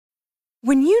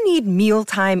When you need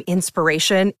mealtime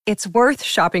inspiration, it's worth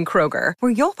shopping Kroger,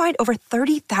 where you'll find over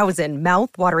 30,000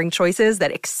 mouth-watering choices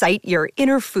that excite your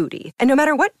inner foodie. And no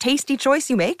matter what tasty choice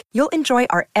you make, you'll enjoy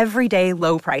our everyday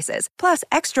low prices, plus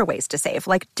extra ways to save,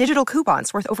 like digital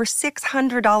coupons worth over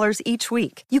 $600 each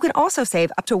week. You can also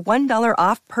save up to $1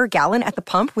 off per gallon at the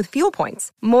pump with fuel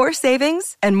points. More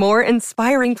savings and more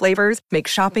inspiring flavors make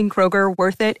shopping Kroger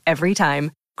worth it every time.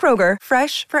 Kroger,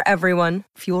 fresh for everyone.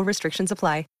 Fuel restrictions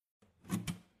apply.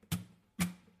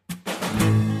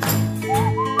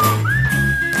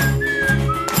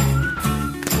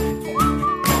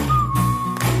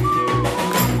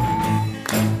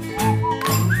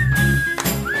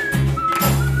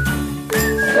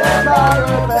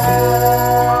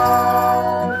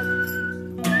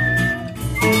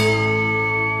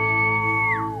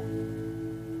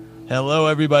 Hello,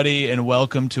 everybody, and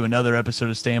welcome to another episode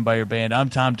of Stand By Your Band. I'm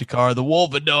Tom Takar, the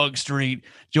Wolf of Dog Street,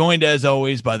 joined as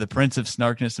always by the Prince of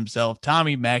Snarkness himself,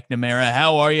 Tommy McNamara.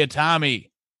 How are you, Tommy?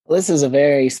 This is a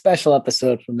very special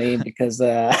episode for me because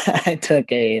I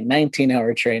took a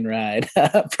 19-hour train ride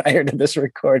prior to this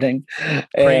recording.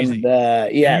 Crazy.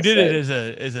 And, you did it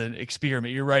as an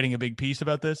experiment. You're writing a big piece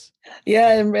about this? Yeah,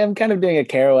 I'm kind of doing a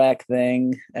Kerouac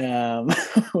thing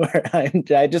where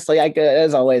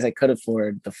as always, I could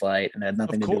afford the flight and had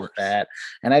nothing to do with that.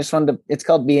 And I just wanted to, it's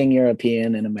called Being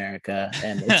European in America.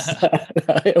 And it's,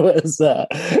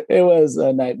 it was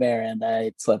a nightmare. And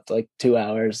I slept like 2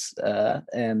 hours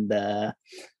and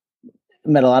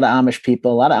met a lot of Amish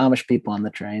people on the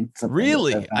train.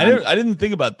 Really? I didn't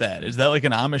think about that. Is that like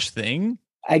an Amish thing?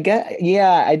 I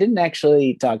didn't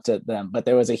actually talk to them, but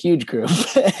there was a huge group,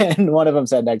 and one of them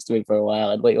sat next to me for a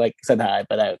while and like said hi,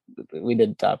 but we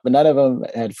didn't talk. But none of them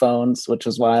had phones, which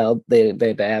was wild. They had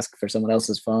to ask for someone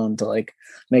else's phone to like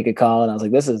make a call, and I was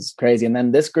like, "This is crazy." And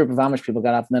then this group of Amish people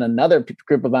got off, and then another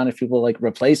group of Amish people like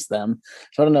replaced them.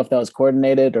 So I don't know if that was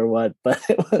coordinated or what, but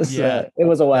it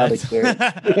was a wild experience.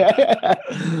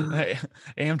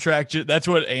 Amtrak. That's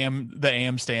what the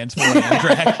AM stands for.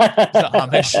 Amtrak. The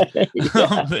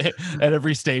Amish. At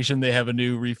every station they have a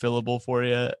new refillable for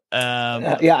you.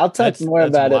 I'll talk more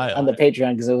about it on the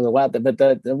Patreon because it was a while. But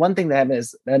the one thing that happened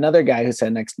is another guy who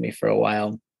sat next to me for a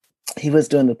while, he was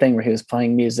doing the thing where he was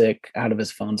playing music out of his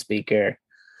phone speaker,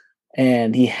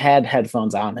 and he had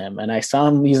headphones on him, and I saw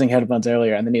him using headphones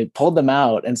earlier, and then he pulled them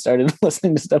out and started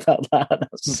listening to stuff out loud. I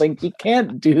was just like, you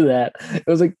can't do that. It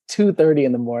was like 2:30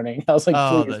 in the morning. I was like,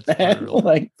 please, man,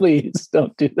 like, please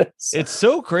don't do this. It's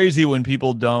so crazy when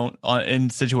people don't, in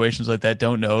situations like that,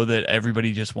 don't know that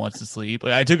everybody just wants to sleep.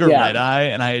 Like I took a red eye,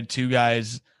 and I had two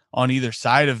guys on either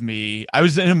side of me. I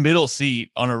was in a middle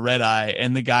seat on a red eye,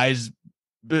 and the guys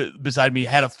beside me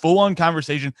had a full-on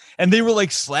conversation, and they were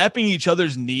like slapping each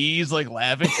other's knees, like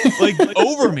laughing like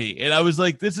over me, and I was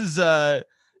like, this is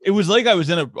it was like I was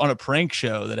on a prank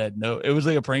show that had it was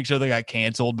like a prank show that got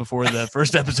canceled before the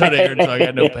first episode aired, so I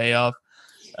got no payoff.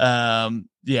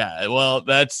 Well,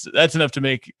 that's enough to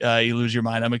make you lose your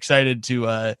mind. I'm excited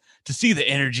to see the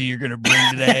energy you're going to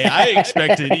bring today. I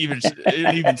expected even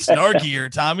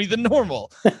snarkier, Tommy, than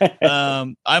normal.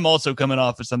 I'm also coming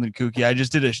off of something kooky. I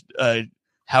just did a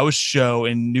house show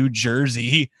in New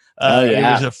Jersey. It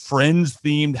was a Friends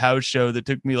themed house show that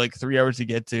took me like 3 hours to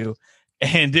get to,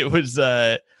 and it was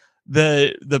the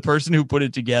person who put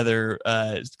it together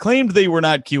claimed they were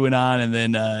not QAnon, and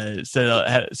then said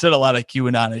a lot of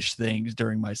QAnon-ish things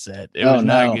during my set. It was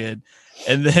not good.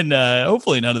 And then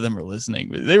hopefully none of them are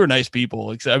listening. They were nice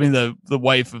people. I mean, the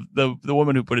wife of the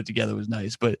woman who put it together was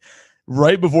nice, but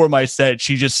right before my set,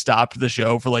 she just stopped the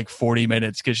show for like 40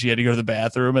 minutes because she had to go to the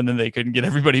bathroom, and then they couldn't get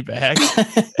everybody back.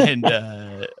 And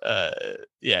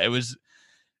it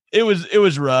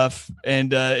was rough,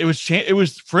 and it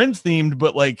was Friends themed,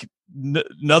 but like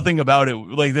nothing about it.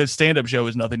 Like the stand-up show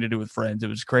was nothing to do with Friends. It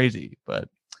was crazy, but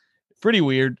pretty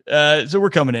weird. So we're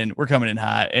coming in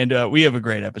hot, and we have a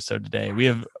great episode today.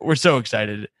 We're so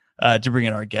excited to bring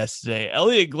in our guest today.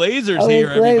 Elliot Glazer's here,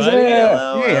 everybody.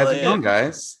 Hello, hey, how's it going,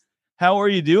 guys? How are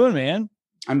you doing, man?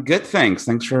 I'm good, thanks.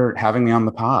 Thanks for having me on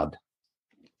the pod.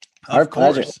 Of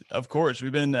course.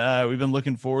 We've been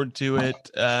looking forward to it.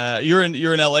 You're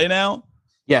in LA now?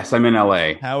 Yes, I'm in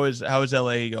LA. How is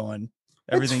LA going?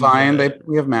 Everything's fine.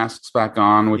 We have masks back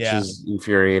on, which is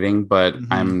infuriating, but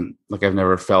I'm like, I've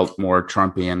never felt more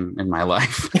Trumpian in my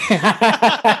life.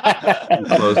 I'm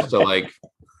close to like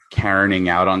Karening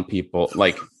out on people,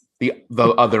 like the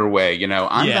other way,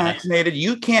 I'm vaccinated.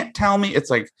 You can't tell me. It's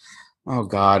like, oh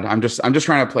God, I'm just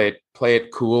trying to play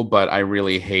it cool, but I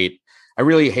really hate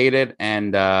it.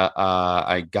 And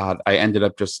I ended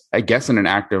up just, I guess, in an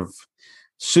act of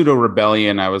pseudo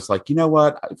rebellion. I was like, you know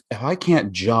what? If I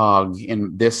can't jog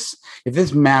in this, if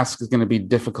this mask is going to be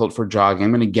difficult for jogging, I'm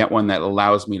going to get one that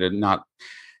allows me to not.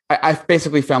 I've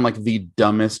basically found like the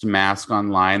dumbest mask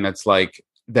online that's like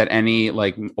that any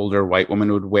like older white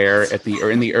woman would wear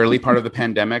in the early part of the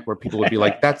pandemic, where people would be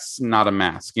like, that's not a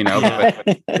mask, you know.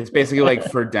 But it's basically like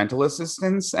for dental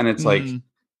assistants, and it's like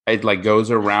it like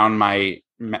goes around my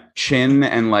chin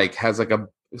and like has like a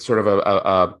sort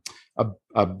of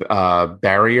a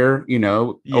barrier, you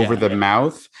know, over the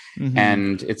mouth.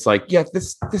 And it's like, yeah,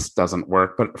 this doesn't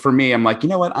work. But for me, I'm like, you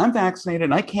know what? I'm vaccinated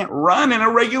and I can't run in a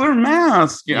regular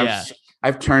mask. You know,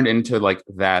 I've turned into like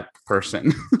that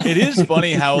person. It is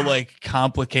funny how like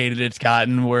complicated it's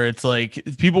gotten, where it's like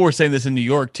people were saying this in New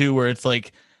York too, where it's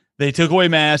like they took away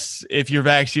masks. If you're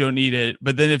vaxxed, you don't need it.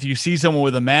 But then if you see someone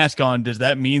with a mask on, does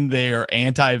that mean they are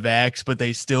anti-vax, but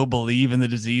they still believe in the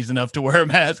disease enough to wear a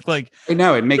mask? Like,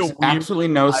 no, it makes absolutely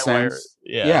no sense.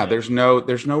 Yeah. There's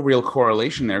no real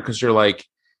correlation there, because you're like,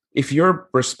 if you're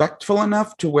respectful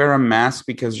enough to wear a mask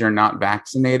because you're not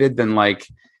vaccinated, then like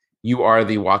you are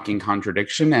the walking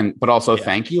contradiction. But also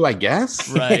thank you, I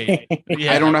guess. Right.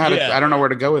 I don't know I don't know where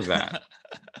to go with that.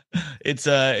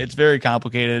 It's very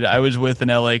complicated. I was with an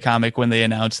LA comic when they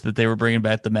announced that they were bringing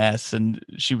back the masks, and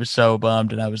she was so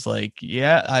bummed. And I was like,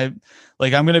 I'm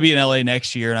going to be in LA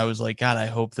next year. And I was like, God, I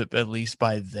hope that at least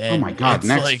by then. Oh my God,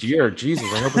 next year.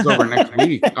 Jesus, I hope it's over next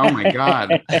week. Oh my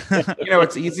God. You know,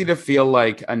 it's easy to feel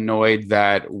like annoyed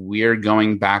that we're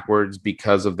going backwards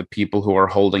because of the people who are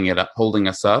holding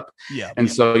us up. Yeah.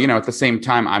 And so, you know, at the same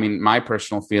time, I mean, my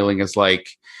personal feeling is like,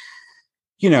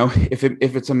 you know, if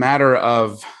it's a matter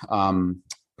of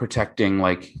protecting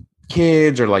like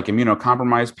kids or like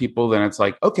immunocompromised people, then it's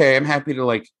like, okay, I'm happy to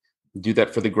like do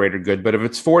that for the greater good. But if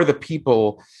it's for the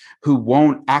people who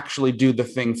won't actually do the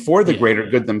thing for the greater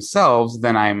good themselves,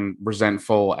 then I'm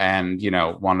resentful and, you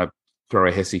know, want to throw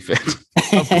a hissy fit.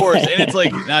 Of course. And it's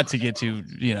like, not to get too,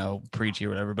 you know, preachy or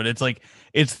whatever, but it's like,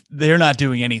 they're not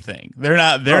doing anything. They're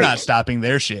not stopping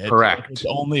their shit. Correct. It's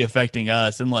only affecting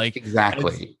us. And like,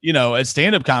 exactly, you know, as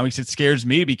stand-up comics, it scares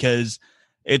me because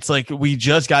it's like, we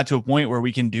just got to a point where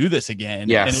we can do this again.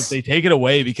 Yes. And if they take it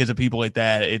away because of people like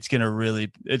that, it's going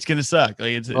to suck.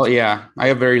 Like yeah. I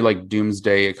have very like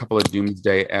a couple of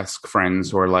doomsday-esque friends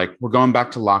who are like, we're going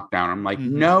back to lockdown. I'm like,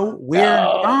 no, we're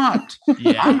not.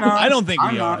 Yeah. I don't think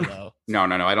we are though. No.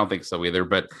 I don't think so either.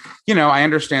 But, you know, I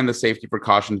understand the safety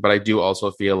precautions, but I do also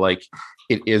feel like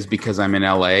it is because I'm in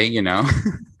LA, you know?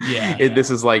 Yeah. This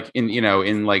is like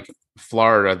in like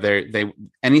Florida,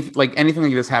 anything like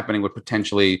this happening would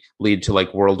potentially lead to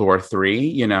like World War III,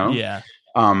 you know? Yeah.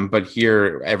 But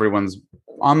here everyone's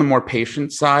on the more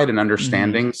patient side and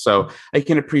understanding. So I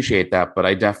can appreciate that, but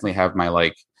I definitely have my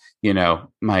like, you know,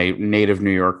 my native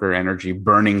New Yorker energy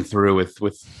burning through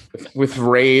with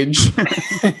rage.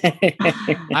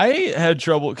 I had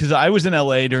trouble because I was in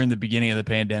LA during the beginning of the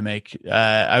pandemic.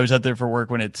 I was out there for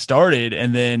work when it started,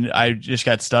 and then I just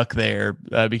got stuck there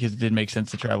because it didn't make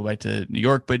sense to travel back to New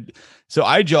York. But so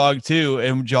I jogged too,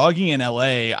 and jogging in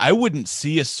LA, I wouldn't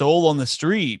see a soul on the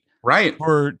street. Right.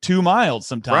 For 2 miles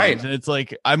sometimes. Right. And it's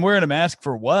like, I'm wearing a mask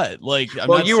for what? Like,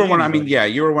 you were one. I mean, yeah,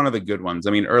 you were one of the good ones. I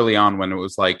mean, early on when it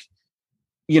was like,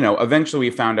 you know, eventually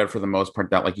we found out for the most part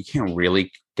that like you can't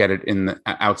really get it in the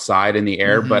outside in the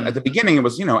air. But at the beginning it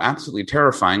was, you know, absolutely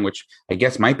terrifying, which I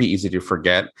guess might be easy to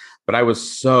forget. But I was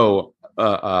so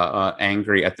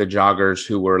angry at the joggers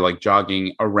who were like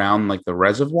jogging around like the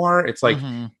reservoir. It's like,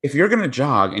 if you're going to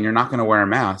jog and you're not going to wear a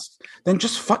mask, then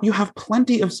just you have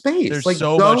plenty of space. There's like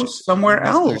so go much somewhere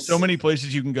else. There's so many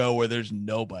places you can go where there's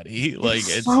nobody. Like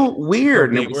it's so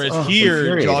weird. Whereas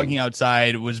here, jogging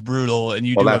outside was brutal, and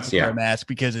you do have to wear a mask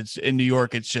because it's in New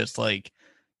York. It's just like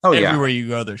everywhere you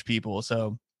go, there's people.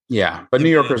 So yeah, but New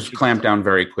Yorkers clamped down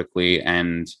very quickly,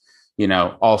 and you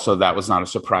know, also that was not a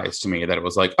surprise to me that it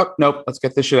was like, oh nope, let's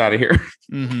get this shit out of here.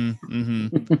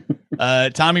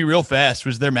 Tommy, real fast,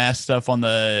 was there mask stuff on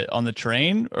the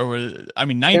train, or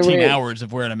 19 hours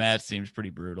of wearing a mask seems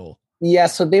pretty brutal. Yeah,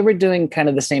 so they were doing kind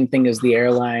of the same thing as the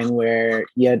airline, where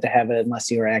you had to have it unless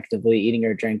you were actively eating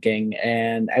or drinking.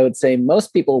 And I would say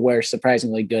most people were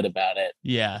surprisingly good about it.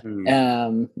 Yeah.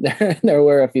 There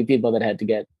were a few people that had to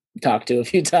get talked to a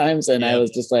few times, and I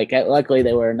was just like, luckily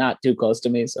they were not too close to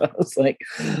me, so I was like,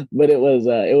 but it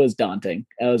was daunting.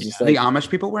 I was just like, the Amish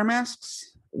people wear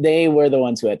masks. They were the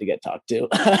ones who had to get talked to.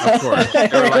 Of course.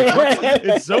 Like,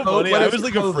 it's so funny. I was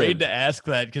like afraid to ask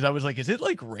that because I was like, is it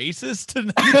like racist to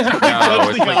no,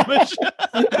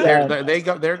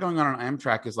 they're going on an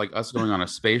Amtrak is like us going on a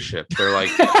spaceship. They're like,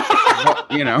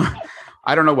 you know,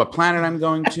 I don't know what planet I'm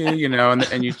going to, you know,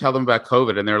 and you tell them about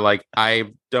COVID and they're like,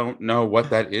 I don't know what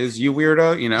that is, you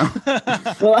weirdo, you know.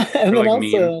 Well, and then like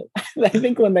also I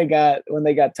think when they got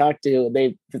talked to,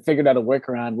 they figured out a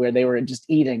workaround where they were just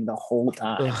eating the whole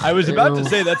time. I was about to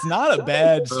say that's not a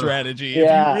bad strategy.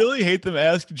 Yeah. If you really hate the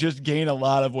mask, just gain a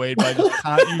lot of weight by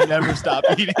just you never stop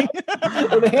eating.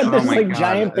 Well, they had this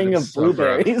giant thing of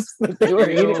blueberries that they were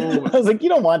eating. I was like, you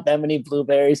don't want that many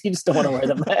blueberries. You just don't want to wear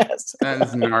the mask. That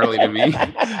is gnarly to me.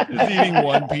 Just eating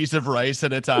one piece of rice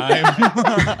at a time.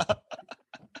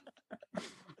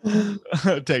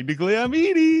 Technically I'm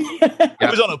eating. I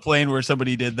was on a plane where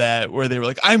somebody did that, where they were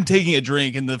like, I'm taking a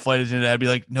drink, and the flight attendant, I'd be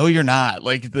like, no, you're not.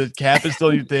 Like, the cap is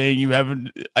still your thing. You've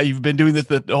been doing this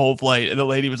the whole flight. And the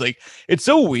lady was like, it's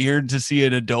so weird to see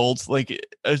an adult, like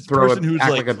a person who's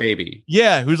like a baby.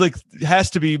 Yeah, who's like has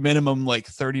to be minimum like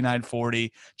 39,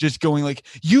 40, just going like,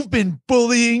 you've been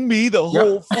bullying me the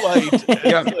whole flight.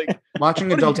 Yeah. Like,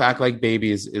 watching adults act like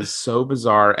babies is so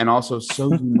bizarre and also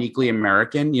so uniquely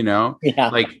American, you know? Yeah.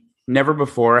 Like, never ever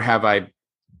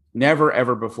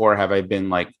before have I been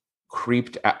like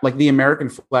creeped out. Like, the American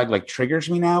flag like triggers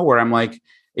me now, where I'm like,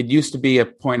 it used to be a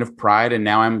point of pride, and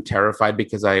now I'm terrified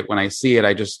because when I see it,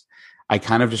 I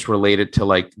kind of just relate it to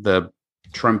like the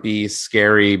Trumpy,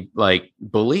 scary, like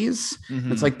bullies.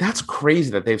 Mm-hmm. It's like, that's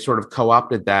crazy that they've sort of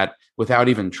co-opted that without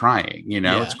even trying, you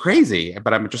know. It's crazy.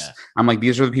 But I'm like,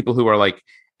 these are the people who are like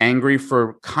angry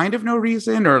for kind of no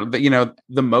reason, or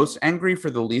the most angry for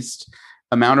the least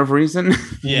amount of reason.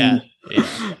 Yeah.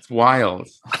 It's wild.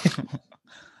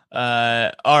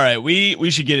 All right, we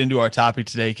should get into our topic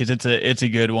today, because it's a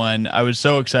good one. I was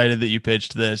so excited that you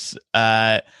pitched this.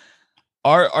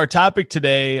 Our topic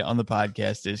today on the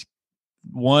podcast is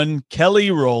one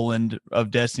Kelly Rowland of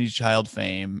Destiny's Child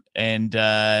fame, and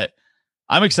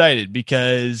I'm excited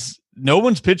because no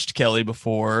one's pitched Kelly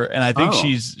before, and I think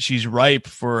she's ripe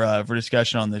for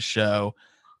discussion on this show.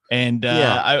 And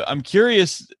I'm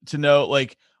curious to know,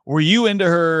 like, were you into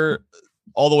her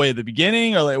all the way at the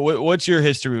beginning, or like what's your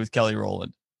history with Kelly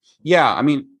Rowland? Yeah, I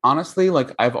mean, honestly,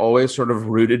 like, I've always sort of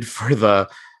rooted for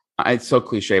it's so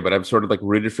cliche, but I've sort of like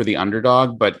rooted for the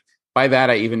underdog. But by that,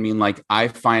 I even mean like, I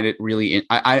find it really,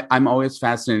 I'm always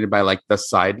fascinated by like the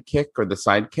sidekick or the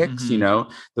sidekicks, mm-hmm. you know,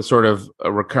 the sort of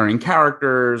recurring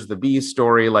characters, the B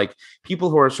story, like people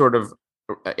who are sort of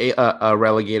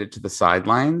relegated to the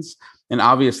sidelines. And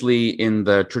obviously in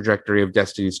the trajectory of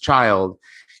Destiny's Child,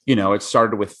 you know, it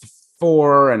started with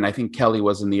 4, and I think Kelly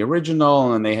was in the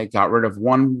original, and they had got rid of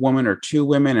one woman or 2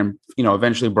 women, and, you know,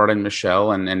 eventually brought in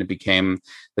Michelle, and it became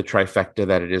the trifecta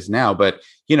that it is now. But,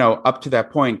 you know, up to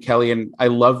that point, I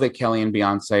love that Kelly and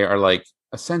Beyonce are like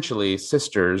essentially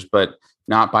sisters, but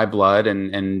not by blood.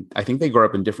 And I think they grew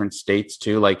up in different states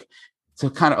too. Like,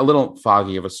 it's kind of a little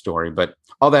foggy of a story, but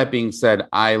all that being said,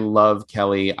 I love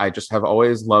Kelly. I just have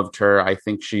always loved her. I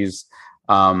think she's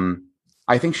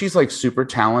like super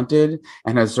talented,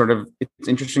 and has sort of, it's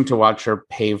interesting to watch her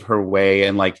pave her way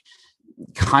and like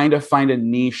kind of find a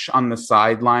niche on the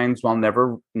sidelines while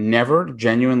never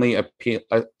genuinely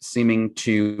seeming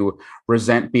to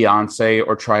resent Beyonce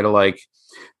or try to like,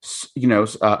 you know,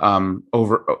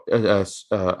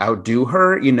 outdo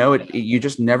her. You know, you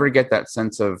just never get that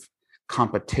sense of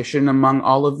competition among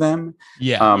all of them.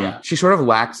 She sort of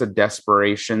lacks a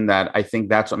desperation that I think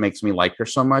that's what makes me like her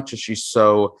so much, is she's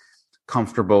so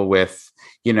comfortable with,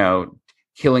 you know,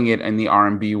 killing it in the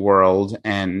R&B world,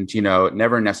 and, you know,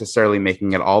 never necessarily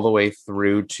making it all the way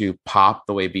through to pop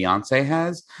the way Beyonce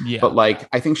has. But like,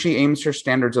 I think she aims her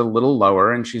standards a little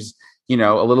lower, and she's, you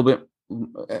know, a little bit,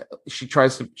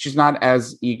 she's not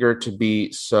as eager to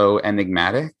be so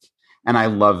enigmatic. And I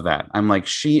love that. I'm like,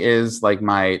 she is like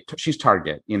she's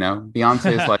Target, you know.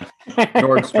 Beyonce is like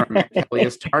Nordstrom, Kelly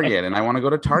is Target, and I want to go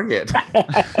to Target.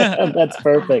 That's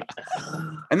perfect.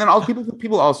 And then all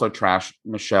people also trash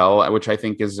Michelle, which I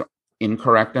think is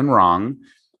incorrect and wrong.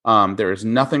 There is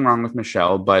nothing wrong with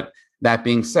Michelle, but that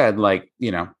being said, like,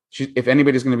 you know, if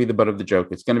anybody's going to be the butt of the joke,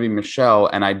 it's going to be Michelle.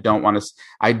 And I do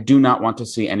not want to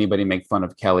see anybody make fun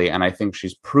of Kelly. And I think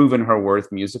she's proven her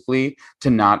worth musically to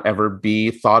not ever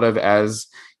be thought of as,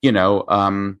 you know,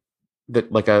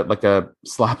 that like a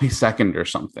sloppy second or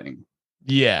something.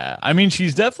 Yeah. I mean,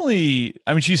 she's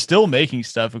still making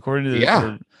stuff according to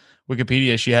the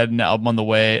Wikipedia. She had an album on the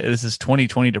way. This is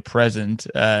 2020 to present.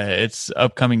 It's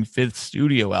upcoming 5th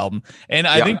studio album. And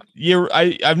I think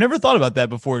I've never thought about that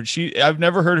before. I've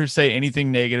never heard her say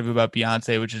anything negative about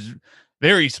Beyonce, which is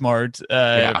very smart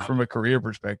from a career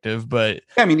perspective. But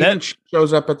I mean, even she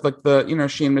shows up at like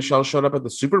she and Michelle showed up at the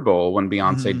Super Bowl when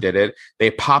Beyonce mm-hmm. did it.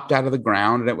 They popped out of the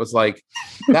ground, and it was like,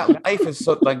 that life is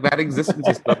so like, that existence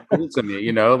is so cool to me,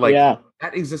 you know, like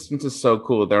that existence is so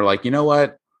cool. They're like, you know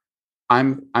what?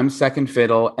 I'm second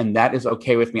fiddle, and that is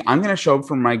okay with me. I'm going to show up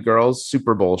for my girls'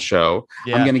 Super Bowl show.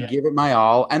 Yeah, I'm going to give it my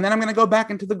all, and then I'm going to go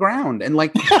back into the ground and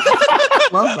like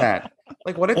love that.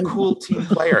 Like, what a cool team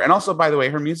player. And also, by the way,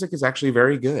 her music is actually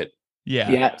very good. Yeah.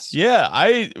 Yes. Yeah,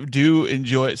 I do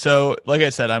enjoy it. So, like I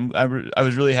said, I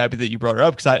was really happy that you brought her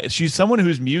up because she's someone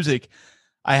whose music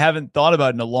I haven't thought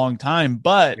about in a long time,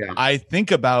 but I think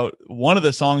about one of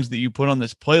the songs that you put on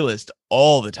this playlist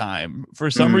all the time. For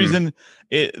some reason,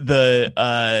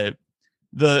 the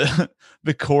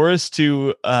chorus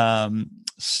to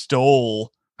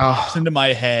Stole pops into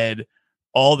my head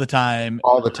all the time.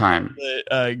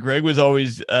 Greg was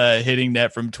always hitting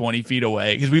net from 20 feet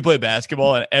away because we play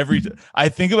basketball, and I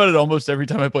think about it almost every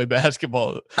time I play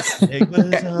basketball. It's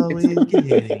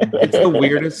the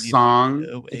weirdest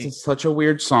song. It's such a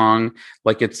weird song.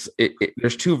 Like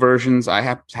there's two versions. I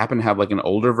happen to have like an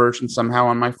older version somehow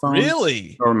on my phone,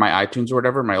 really, or my iTunes or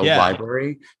whatever, my old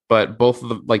library. But both of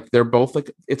them, like they're both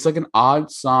like it's like an odd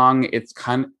song. It's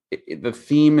kind of the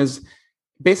theme is.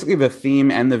 Basically, the theme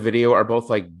and the video are both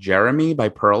like Jeremy by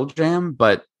Pearl Jam,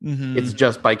 but it's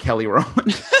just by Kelly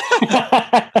Rowland.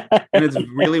 And it's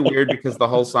really weird because the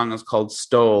whole song is called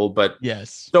Stole, but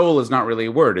stole is not really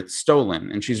a word. It's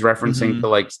stolen. And she's referencing to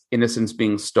like innocence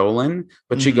being stolen,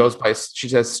 but she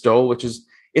says stole, which is,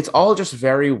 it's all just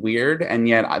very weird. And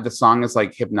yet the song is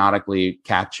like hypnotically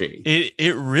catchy.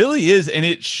 It really is. And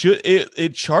it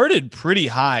charted pretty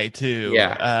high too.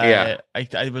 Yeah.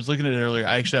 I was looking at it earlier.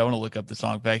 I want to look up the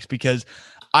song facts because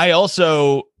I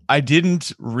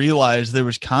didn't realize there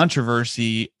was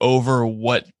controversy over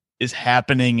what is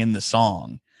happening in the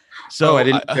song. So I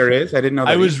didn't know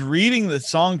that. I was reading the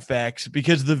song facts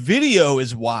because the video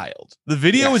is wild. The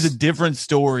video is a different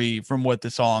story from what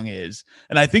the song is.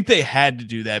 And I think they had to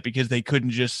do that because they couldn't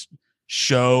just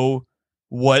show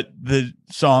what the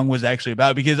song was actually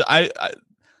about. Because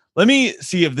let me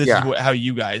see if this is how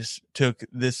you guys took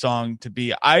this song to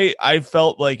be. I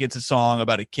felt like it's a song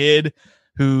about a kid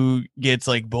who gets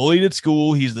like bullied at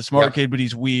school. He's the smart kid, but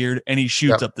he's weird, and he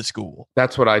shoots up the school.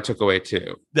 That's what I took away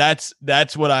too. That's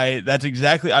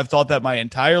exactly. I've thought that my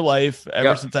entire life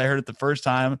ever since I heard it the first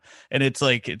time. And it's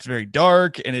like, it's very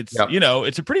dark, and it's,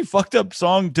 it's a pretty fucked up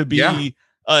song to be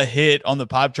a hit on the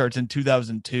pop charts in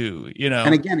 2002,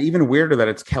 And again, even weirder that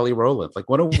it's Kelly Rowland. Like,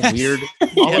 what a weird,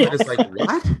 all of it is like,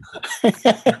 what?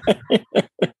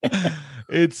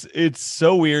 It's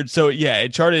so weird. So it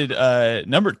charted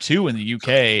number 2 in the UK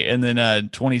and then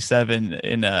 27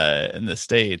 in the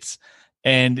States.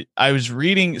 And I was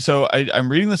reading, so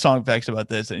I'm reading the song facts about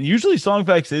this, and usually song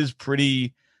facts is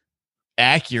pretty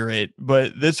accurate,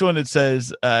 but this one it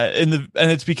says and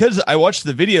it's because I watched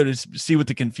the video to see what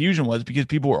the confusion was because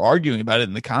people were arguing about it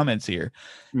in the comments here.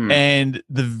 And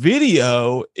the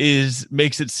video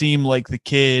makes it seem like the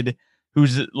kid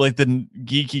who's like the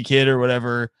geeky kid or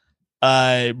whatever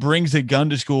brings a gun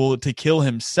to school to kill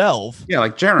himself. Yeah,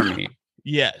 like Jeremy.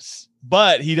 Yes,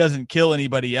 but he doesn't kill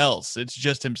anybody else. It's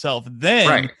just himself.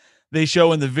 Then they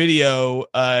show in the video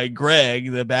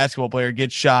Greg, the basketball player,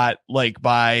 gets shot like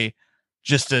by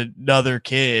just another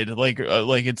kid. Like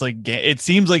it's like it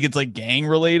seems like it's like gang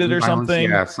related or something.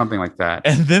 Yeah, something like that.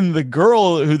 And then the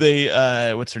girl who they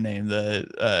what's her name?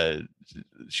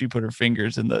 She put her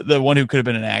fingers in the one who could have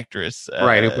been an actress.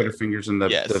 Who put her fingers in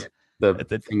the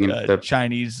the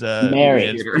Chinese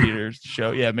Mary theater show.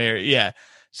 Yeah, Mary. Yeah.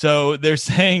 So they're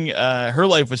saying her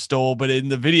life was stole, but in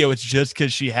the video, it's just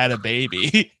because she had a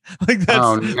baby. Like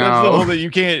that's the whole that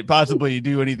you can't possibly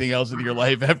do anything else with your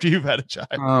life after you've had a child.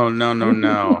 Oh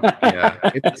no. Yeah,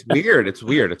 it's weird. It's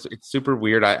weird. It's super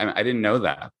weird. I didn't know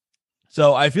that.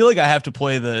 So I feel like I have to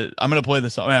play I'm going to play the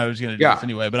song. I was going to do this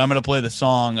anyway, but I'm going to play the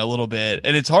song a little bit.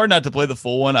 And it's hard not to play the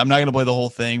full one. I'm not going to play the whole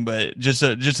thing, but just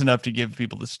enough to give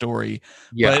people the story.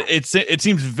 Yeah. But it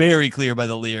seems very clear by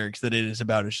the lyrics that it is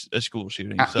about a school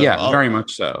shooting. So very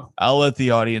much so. I'll let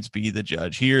the audience be the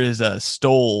judge. Here is a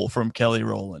Stole from Kelly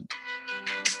Rowland.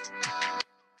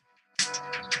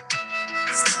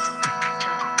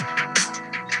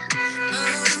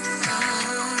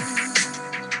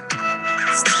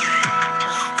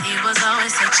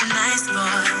 Such a nice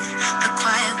boy, the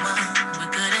quiet one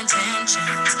with good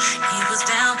intentions. He was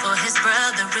down for his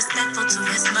brother, respectful to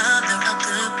his mother, a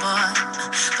good boy.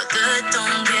 But good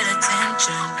don't get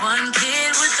attention. One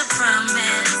kid with a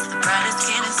promise, the brightest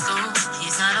kid in school.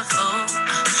 He's not a fool.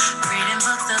 Reading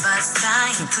books about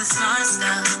science and smart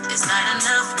stuff. It's not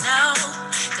enough, no.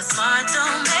 'Cause smart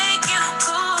don't make you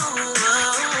cool.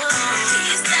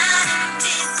 He's not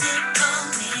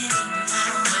invisible anymore.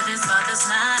 With his father's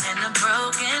mind and a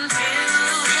broken view.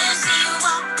 As he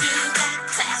walked through that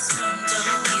classroom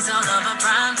door, he's all over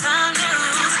primetime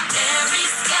news.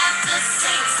 Mary's got the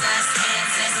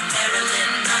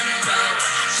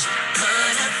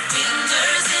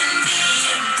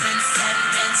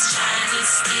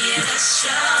theater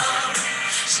show.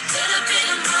 She could have been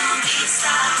a movie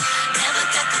star, never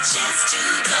got the chance to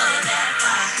go that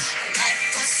far.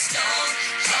 Life was stone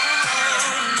cold,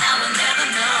 now we'll never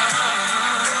know.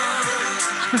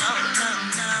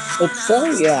 It's so,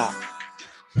 yeah.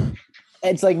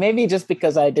 It's like maybe just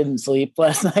because I didn't sleep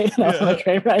last night and I was on a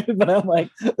train ride, but I'm like,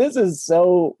 this is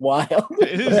so wild.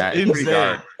 It is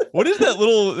insane. What is that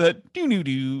little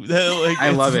doo-doo-doo? Like, I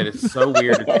love it. It's so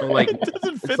weird. It's so like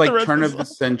it's like turn of the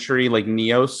century, like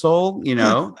neo soul. You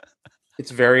know, it's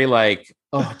very like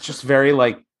it's just very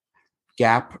like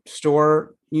Gap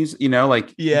store music. You know,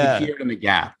 like you hear it in the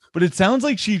Gap. But it sounds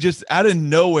like she just out of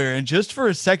nowhere, and just for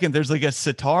a second, there's like a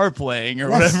sitar playing or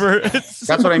whatever. That's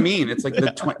what I mean. It's like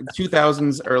the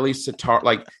 2000s early sitar,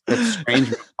 like that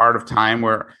strange part of time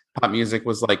where pop music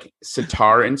was like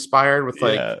sitar inspired with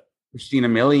like Christina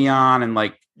Milian and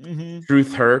like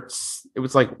Truth Hurts. It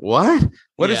was like, what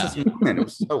is this movement? It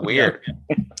was so weird.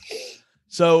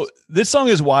 So this song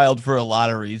is wild for a lot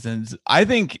of reasons. I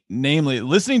think, namely,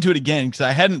 listening to it again, because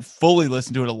I hadn't fully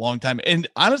listened to it a long time, and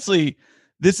honestly,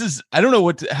 I don't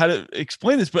know how to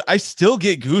explain this, but I still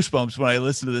get goosebumps when I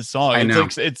listen to this song. I know.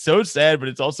 It's so sad, but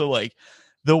it's also like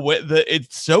the way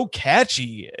it's so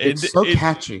catchy. It's so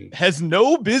catchy. Has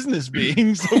no business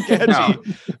being so catchy. No.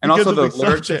 And also the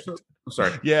lyrics.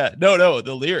 Sorry. Yeah. No.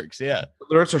 The lyrics. Yeah. The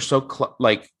lyrics are so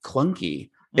clunky.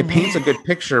 It paints a good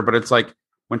picture, but it's like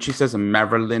when she says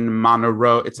Marilyn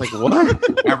Monroe, it's like, what?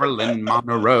 Marilyn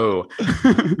Monroe.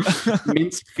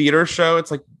 Minsk theater show.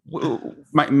 It's like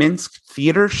my Minsk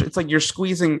theater. It's like you're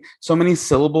squeezing so many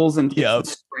syllables into the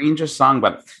strangest song,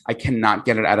 but I cannot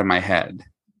get it out of my head.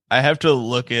 I have to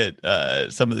look at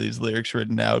some of these lyrics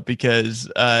written out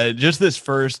because just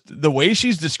the way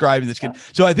she's describing this kid.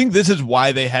 So I think this is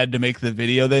why they had to make the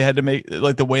video. They had to make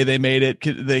like the way they made it.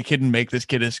 They couldn't make this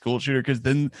kid a school shooter because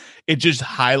then it just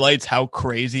highlights how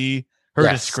crazy her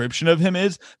description of him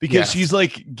is, because she's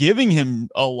like giving him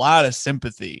a lot of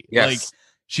sympathy. Yes. Like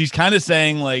she's kind of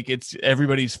saying like it's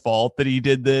everybody's fault that he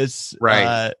did this.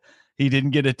 Right. He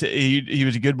didn't get it. He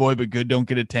was a good boy, but good don't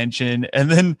get attention. And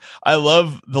then I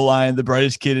love the line, the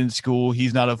brightest kid in school.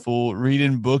 He's not a fool.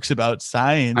 Reading books about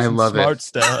science. I love smart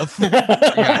stuff.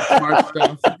 Smart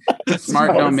stuff.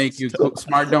 Smart don't make you cool.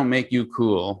 Smart don't make you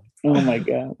cool. Oh my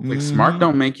God. Like smart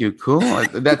don't make you cool.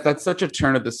 That's such a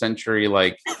turn of the century.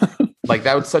 Like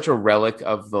that was such a relic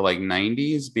of the like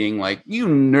 90s being like, you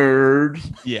nerd.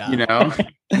 Yeah. You know,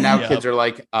 and now kids are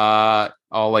like, all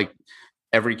like,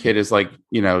 every kid is like,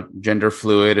 you know, gender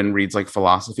fluid and reads like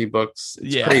philosophy books.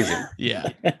 It's crazy. Yeah.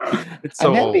 It's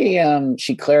so maybe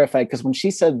she clarified, because when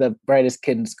she said the brightest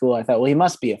kid in school, I thought, well, he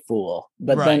must be a fool.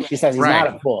 But then she says he's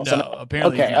not a fool. No, so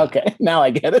apparently. Okay. Now I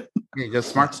get it. He does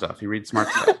smart stuff. He reads smart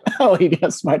stuff. Oh, he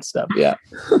does smart stuff. Yeah.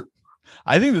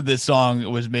 I think that this song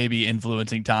was maybe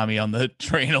influencing Tommy on the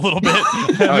train a little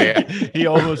bit. He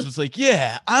almost was like,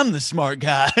 yeah, I'm the smart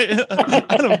guy.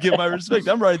 I don't get my respect.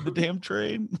 I'm riding the damn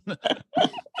train.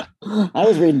 I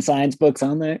was reading science books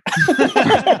on there.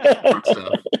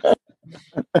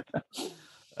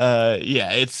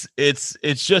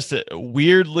 It's just a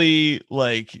weirdly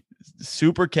like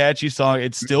super catchy song.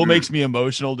 It still makes me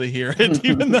emotional to hear it,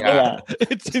 even though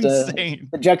it's insane.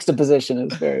 The juxtaposition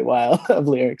is very wild of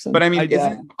lyrics. But I mean,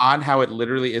 isn't it odd how it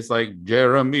literally is like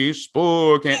Jeremy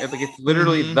spoke, and like it's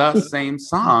literally the same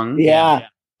song. Yeah.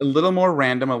 A little more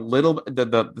random, a little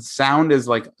the sound is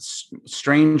like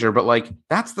stranger, but like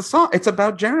that's the song. It's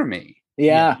about Jeremy.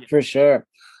 Yeah, for sure.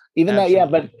 Even though,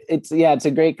 but it's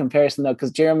a great comparison though,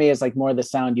 because Jeremy is like more the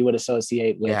sound you would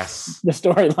associate with the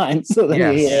storyline. So then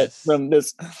you hear it from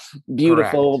this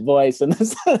beautiful voice and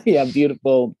this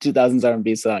beautiful 2000s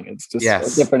R&B song. It's just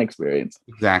a different experience.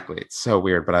 Exactly. It's so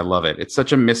weird, but I love it. It's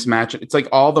such a mismatch. It's like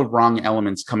all the wrong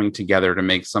elements coming together to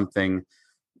make something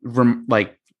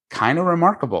like kind of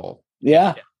remarkable.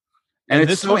 Yeah. And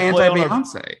it's so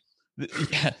anti-Beyonce.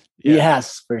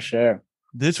 Yes, for sure.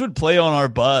 This would play on our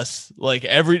bus like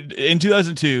in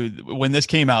 2002 when this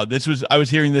came out. I was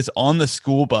hearing this on the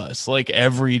school bus like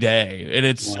every day, and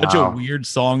it's such a weird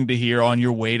song to hear on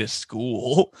your way to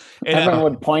school. And everyone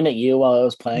would point at you while I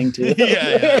was playing too.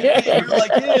 You're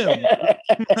like him.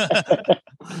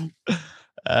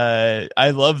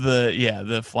 I love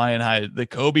the flying high, the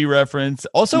Kobe reference.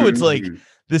 Also, it's like,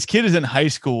 this kid is in high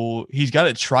school. He's got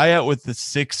to try out with the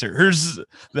Sixers.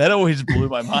 That always blew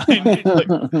my mind. Like,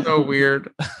 so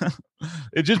weird.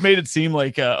 It just made it seem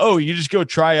like, you just go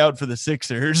try out for the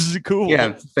Sixers. Cool. Yeah,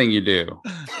 it's the thing you do.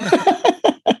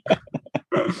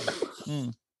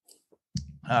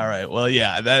 All right. Well,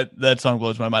 yeah, that song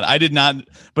blows my mind. I did not,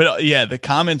 but the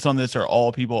comments on this are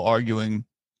all people arguing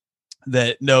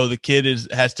that no, the kid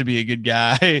has to be a good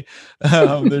guy.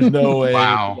 There's no way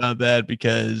about that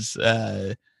because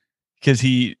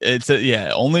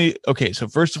only okay. So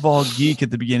first of all, Geek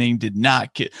at the beginning did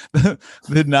not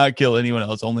kill anyone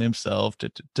else, only himself.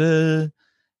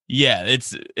 Yeah,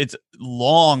 it's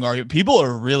long. People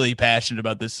are really passionate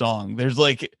about this song. There's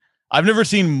like, I've never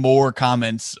seen more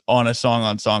comments on a song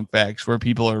on Songfacts where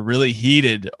people are really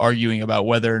heated arguing about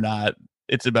whether or not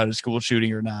it's about a school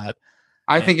shooting or not.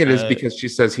 I think it is because she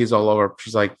says he's all over.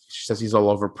 She says he's all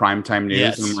over primetime news.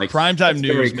 Yes, and like primetime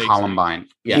news. Very Columbine.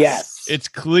 Yes, it's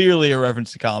clearly a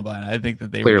reference to Columbine. I think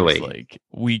that they clearly were just like,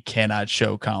 we cannot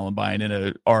show Columbine in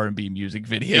a R&B music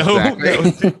video.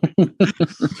 Exactly.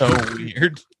 So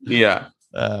weird. Yeah.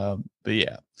 But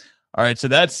yeah. All right. So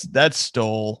that's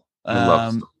Stole. I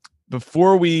love Stole.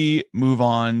 Before we move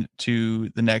on to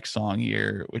the next song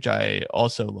here, which I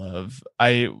also love,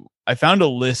 I found a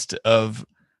list of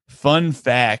fun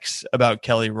facts about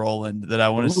Kelly Rowland that I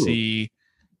want to see.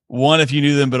 One, if you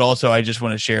knew them, but also I just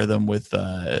want to share them with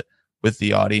the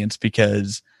audience,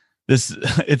 because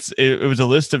it was a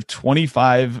list of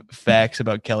 25 facts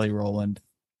about Kelly Rowland.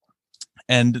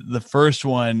 And the first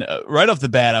one, right off the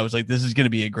bat, I was like, this is going to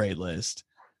be a great list,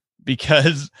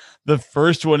 because the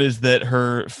first one is that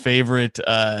her favorite,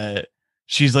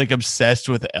 she's like obsessed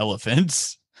with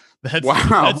elephants.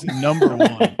 That's number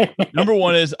one. Number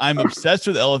one is, I'm obsessed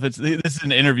with elephants. This is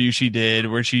an interview she did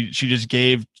where she just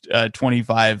gave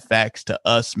 25 facts to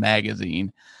Us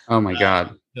magazine. Oh my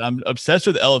God. I'm obsessed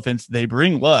with elephants. They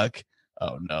bring luck.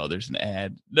 Oh no, there's an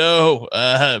ad. No,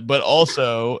 but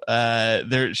also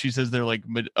she says they're like,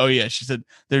 she said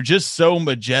they're just so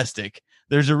majestic.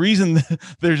 There's a reason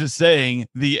there's a saying,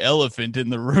 the elephant in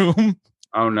the room.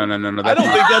 Oh, no. I don't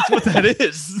think that's what that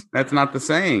is. That's not the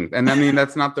saying. And I mean,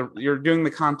 that's not you're doing the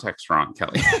context wrong,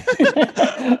 Kelly.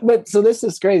 But so this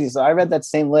is crazy. So I read that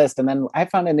same list, and then I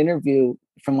found an interview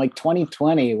from like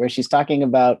 2020 where she's talking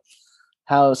about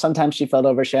how sometimes she felt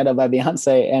overshadowed by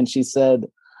Beyonce. And she said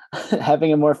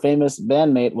having a more famous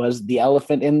bandmate was the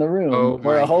elephant in the room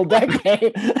for a whole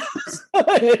decade.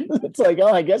 It's like,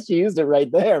 oh, I guess she used it right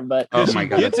there. But she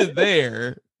gets it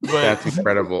there. But that's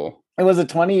incredible. It was a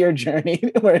 20-year journey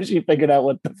where she figured out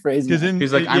what the phrase was.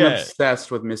 She's like, I'm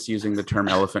obsessed with misusing the term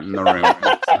elephant in the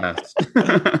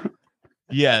room.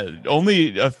 Yeah,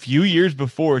 only a few years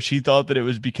before, she thought that it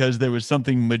was because there was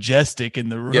something majestic in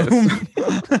the room. Yes.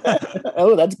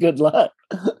 Oh, that's good luck.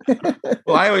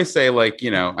 Well, I always say, like,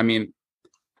 I mean,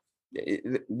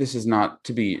 this is not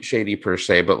to be shady per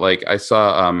se, but like I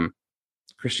saw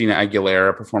Christina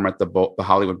Aguilera perform at the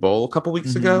Hollywood Bowl a couple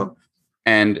weeks ago.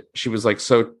 And she was like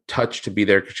so touched to be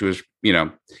there because she was,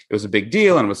 it was a big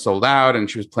deal and it was sold out, and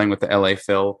she was playing with the LA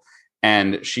Phil.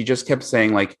 And she just kept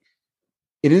saying, like,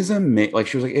 it is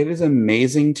it is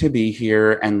amazing to be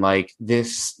here. And like,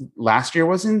 this last year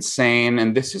was insane.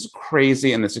 And this is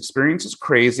crazy. And this experience is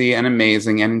crazy and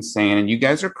amazing and insane. And you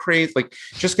guys are crazy. Like,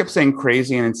 just kept saying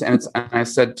crazy and insane. And I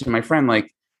said to my friend,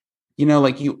 like,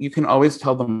 like you can always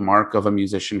tell the mark of a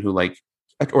musician who like,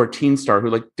 or a teen star who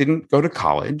like didn't go to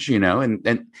college, and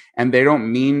they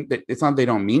don't mean that. It's not they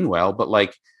don't mean well, but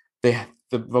like the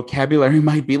vocabulary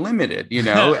might be limited, and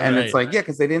right. It's like, yeah,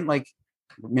 because they didn't like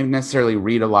maybe necessarily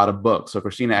read a lot of books. So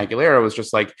Christina Aguilera was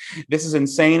just like, this is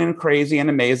insane and crazy and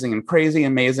amazing and crazy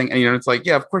and amazing, and it's like,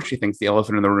 yeah, of course she thinks the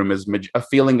elephant in the room is a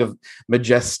feeling of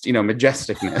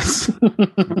majesticness.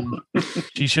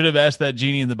 She should have asked that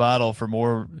genie in the bottle for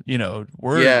more,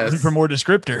 words, yes. For more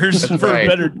descriptors. That's for right. a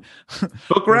better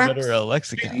book recs. Better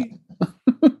lexicon.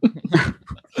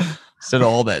 Instead of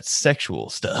all that sexual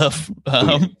stuff.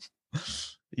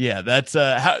 Yeah, that's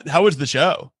how was the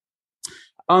show?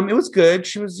 It was good.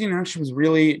 She was, she was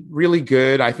really, really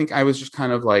good. I think I was just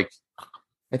kind of like,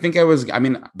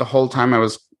 the whole time I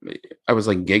was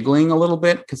like giggling a little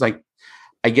bit, because like,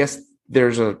 I guess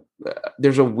there's a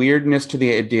weirdness to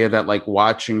the idea that like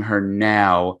watching her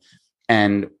now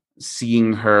and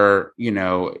seeing her,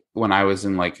 when I was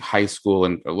in like high school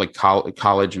and like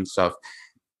college and stuff,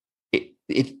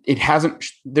 it hasn't,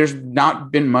 there's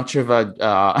not been much of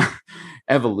a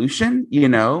evolution,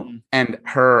 and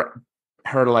her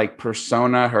like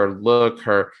persona, her look,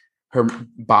 her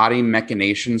body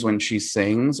machinations when she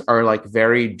sings are like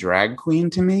very drag queen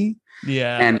to me.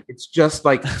 Yeah. And it's just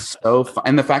like so fun.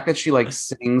 And the fact that she like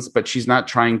sings, but she's not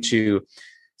trying to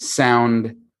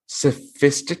sound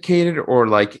sophisticated or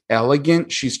like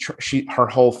elegant. Her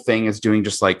whole thing is doing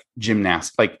just like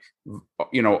gymnastics, like,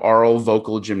 oral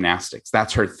vocal gymnastics.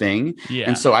 That's her thing. Yeah.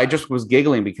 And so I just was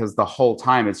giggling because the whole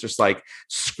time it's just like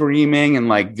screaming and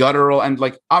like guttural, and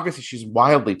like obviously she's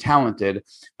wildly talented,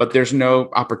 but there's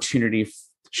no opportunity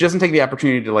she doesn't take the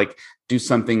opportunity to like do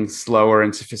something slower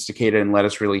and sophisticated and let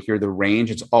us really hear the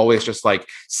range. It's always just like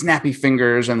snappy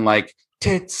fingers and like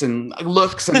tits and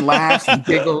looks and laughs and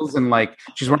giggles, and like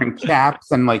she's wearing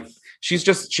caps, and like she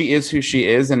is who she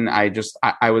is. And I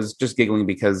was just giggling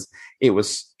because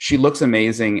she looks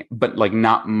amazing, but like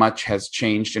not much has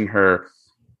changed in her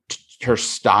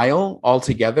style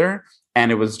altogether. And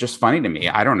it was just funny to me.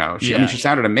 I don't know. I mean, she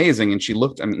sounded amazing and she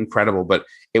looked incredible, but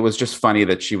it was just funny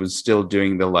that she was still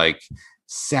doing the like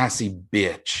sassy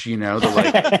bitch, the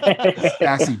like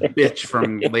sassy bitch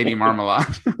from Lady Marmalade.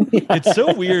 It's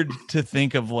so weird to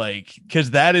think of, like,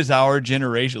 because that is our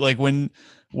generation. Like when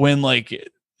like,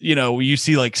 you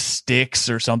see like Styx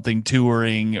or something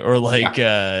touring, or like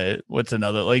what's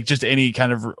another, like just any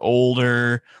kind of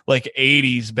older like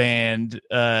 80s band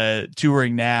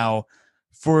touring now.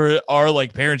 For our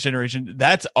like parents' generation,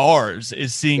 that's ours,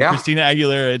 is seeing Christina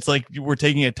Aguilera. It's like we're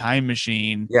taking a time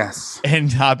machine,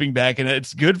 and hopping back, and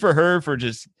it's good for her for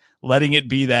just letting it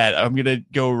be that. I'm gonna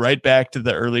go right back to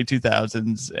the early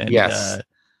 2000s,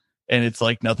 and it's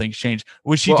like nothing's changed.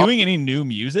 Was she doing any new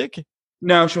music?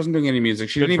 No, she wasn't doing any music.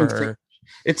 She didn't even.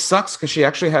 It sucks because she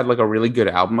actually had like a really good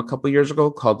album a couple of years ago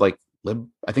called like I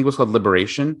think it was called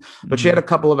Liberation, but she had a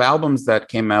couple of albums that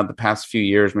came out the past few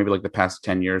years, maybe like the past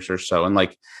 10 years or so. And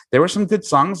like, there were some good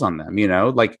songs on them,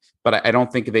 like, but I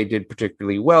don't think they did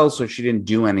particularly well. So she didn't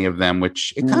do any of them,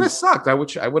 which it kind of sucked. I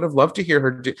would have loved to hear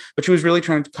her do, but she was really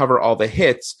trying to cover all the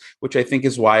hits, which I think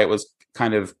is why it was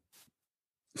kind of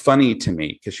funny to me,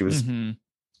 because she was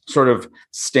sort of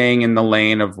staying in the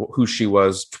lane of who she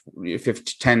was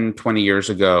 10, 20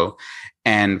 years ago,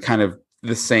 and kind of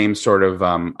the same sort of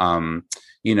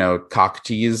cock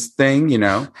tease thing,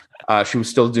 she was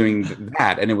still doing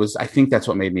that. And I think that's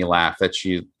what made me laugh, that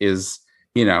she is,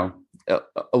 a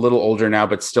little older now,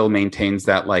 but still maintains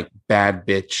that like bad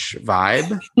bitch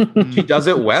vibe. She does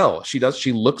it well.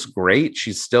 She looks great.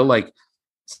 She's still like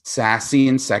sassy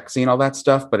and sexy and all that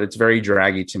stuff, but it's very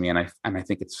draggy to me. And I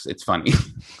think it's funny.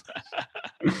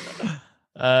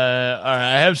 All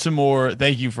right, I have some more.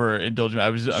 Thank you for indulging me.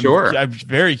 I'm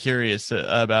very curious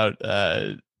about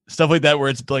stuff like that, where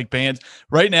it's like bands.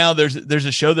 Right now, there's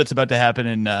a show that's about to happen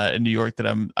in New York that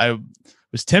I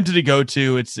was tempted to go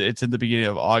to. It's in the beginning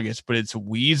of August, but it's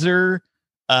Weezer,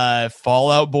 Fall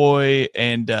Out Boy,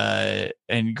 and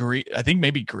Green. I think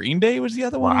maybe Green Day was the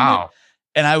other one. Wow.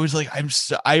 And I was like,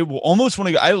 I almost want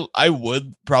to go. I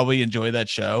would probably enjoy that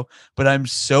show, but I'm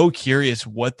so curious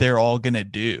what they're all gonna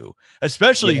do,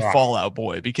 especially Fall Out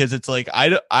Boy, because it's like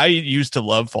I used to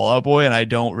love Fall Out Boy, and I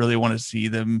don't really want to see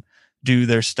them do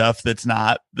their stuff that's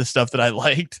not the stuff that I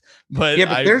liked. But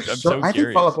I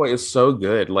think Fall Out Boy is so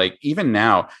good. Like even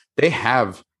now, they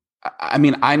have. I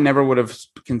mean, I never would have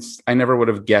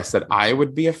guessed that I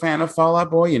would be a fan of Fall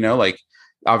Out Boy. Like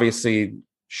obviously,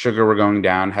 Sugar We're Going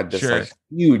Down had this like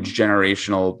huge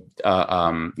generational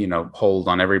hold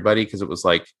on everybody, because it was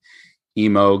like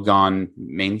emo gone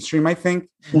mainstream, I think.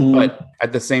 But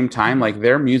at the same time, like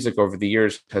their music over the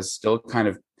years has still kind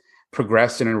of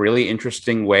progressed in a really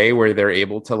interesting way, where they're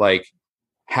able to like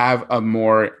have a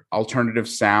more alternative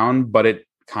sound, but it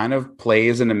kind of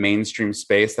plays in a mainstream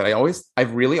space that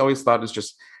I've really always thought is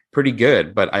just pretty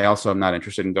good, but I also am not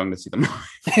interested in going to see them.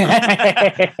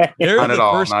 They're the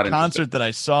first concert that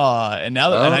I saw, and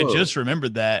now that and I just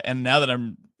remembered that, and now that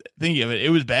I'm thinking of it, it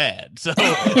was bad. So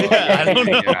I don't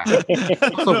know. It's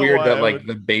also weird that like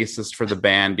the bassist for the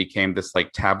band became this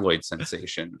like tabloid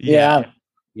sensation.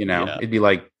 It'd be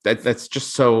like that's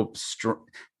just so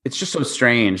it's just so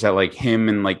strange that like him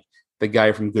and like the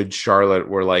guy from Good Charlotte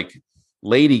were like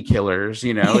lady killers,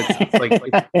 it's like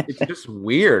it's just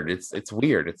weird. It's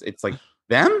weird. It's like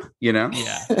them,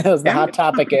 It was the Hot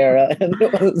Topic era.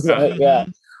 It was,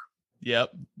 Yep,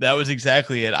 that was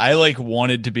exactly it. I like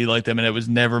wanted to be like them, and it was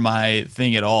never my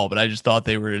thing at all. But I just thought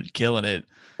they were killing it.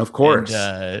 Of course,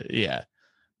 and,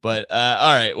 But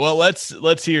all right, well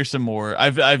let's hear some more.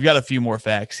 I've got a few more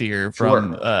facts here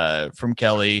from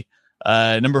Kelly.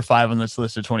 Number 5 on this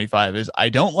list of 25 is I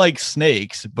don't like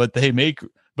snakes,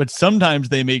 but sometimes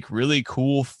they make really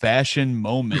cool fashion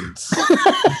moments.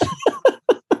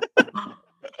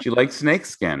 She likes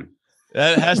snakeskin.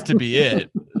 That has to be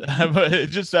it. But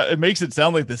it makes it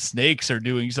sound like the snakes are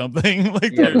doing something.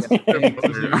 Like they're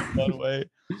fun way.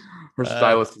 Her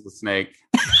stylist is a snake.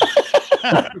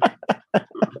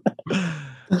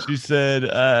 She said,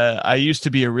 I used to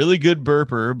be a really good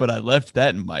burper, but I left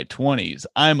that in my 20s.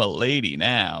 I'm a lady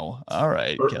now. All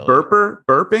right, Kelly.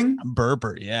 Burping?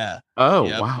 Burper, yeah. Oh,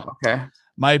 yep. Wow. Okay.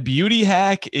 My beauty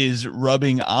hack is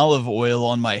rubbing olive oil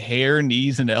on my hair,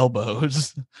 knees, and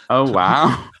elbows. Oh,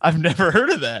 wow. I've never heard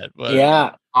of that. But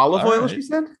yeah. Olive oil, she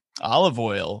said? olive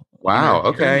oil. Wow.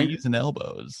 Okay. Knees and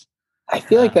elbows. I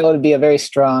feel like that would be a very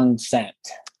strong scent.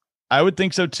 I would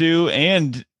think so too,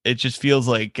 and it just feels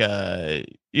like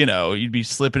you'd be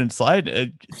slipping and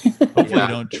sliding. Hopefully, you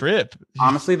don't trip.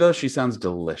 Honestly, though, she sounds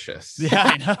delicious. Yeah,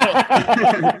 I know.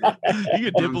 You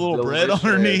could dip a little bread on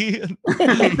her knee. A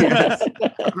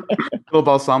little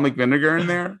balsamic vinegar in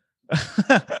there.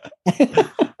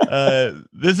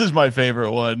 This is my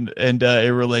favorite one, and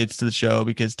it relates to the show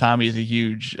because Tommy is a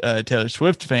huge Taylor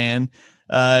Swift fan.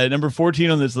 Number 14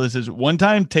 on this list is one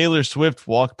time Taylor Swift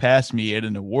walked past me at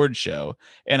an award show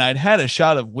and I'd had a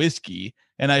shot of whiskey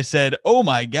and I said, "Oh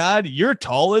my God, you're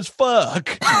tall as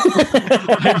fuck."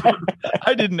 I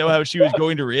didn't know how she was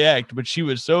going to react, but she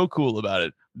was so cool about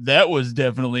it. That was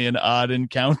definitely an odd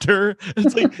encounter.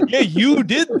 It's like, yeah, you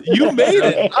made it.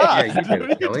 Yeah, you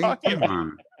did it, Kelly. Come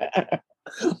on.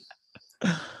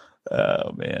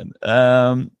 Oh man.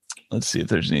 Let's see if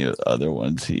there's any other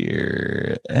ones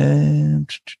here. No,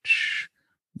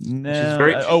 she's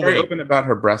very open about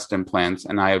her breast implants,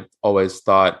 and I always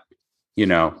thought,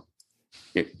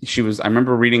 she was. I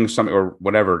remember reading something or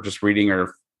whatever, just reading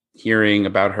or hearing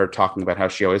about her talking about how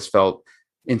she always felt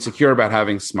insecure about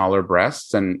having smaller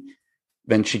breasts, and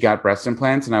then she got breast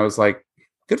implants, and I was like,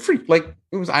 good for like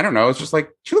it was. I don't know. It's just like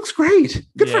she looks great.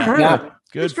 Good for her. Yeah.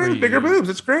 Good for you. Bigger boobs.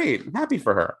 It's great. I'm happy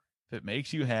for her. If it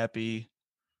makes you happy.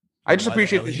 I just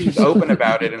appreciate that she's open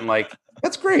about it and like,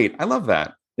 that's great. I love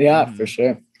that. Yeah, for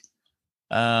sure.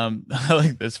 I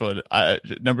like this one.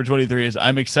 Number 23 is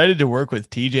I'm excited to work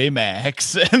with TJ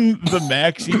Maxx and the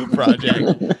Max U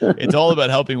project. It's all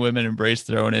about helping women embrace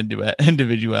their own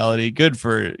individuality. Good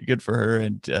for her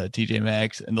and TJ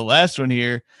Maxx. And the last one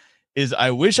here is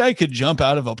I wish I could jump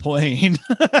out of a plane.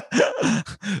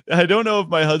 I don't know if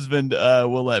my husband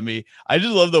will let me. I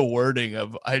just love the wording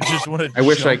of I just want to. I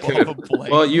wish I could.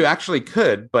 Well, you actually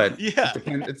could, but yeah,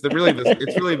 it's really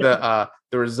the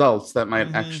results that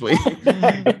might actually be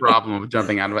the problem with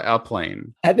jumping out of a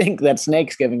plane. I think that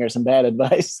Snake's giving her some bad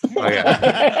advice. Oh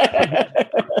yeah.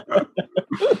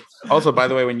 Also, by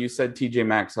the way, when you said TJ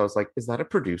Maxx, I was like, is that a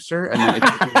producer? And then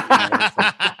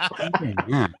TJ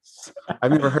Maxx.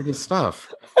 I've never heard his stuff.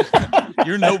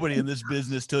 You're nobody in this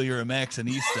business till you're a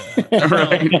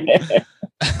Maxxinista.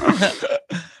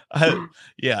 I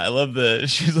love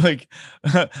she's like,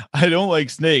 I don't like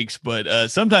snakes, but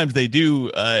sometimes they do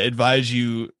advise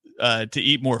you to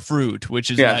eat more fruit,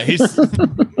 which is nice.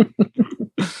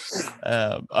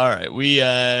 All right, we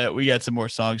got some more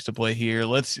songs to play here.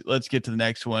 Let's get to the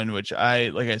next one, which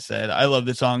like I said, I love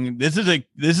this song. This is a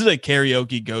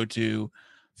karaoke go-to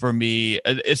for me.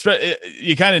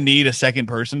 You kind of need a second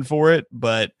person for it,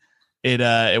 but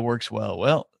it works well.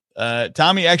 Well,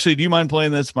 Tommy, actually, do you mind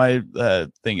playing this? My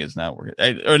thing is not working.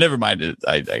 Or never mind it.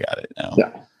 I got it now.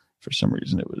 Yeah. For some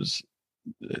reason,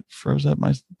 it froze up.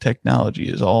 My technology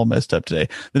is all messed up today.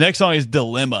 The next song is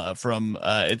Dilemma from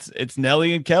it's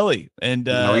Nelly and Kelly. And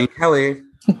Nelly and Kelly.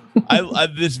 I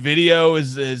this video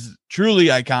is truly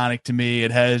iconic to me.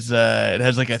 It has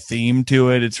like a theme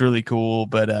to it. It's really cool.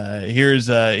 But here's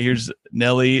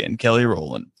Nelly and Kelly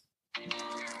Rowland.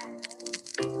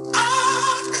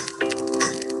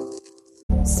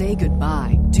 Say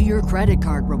goodbye to your credit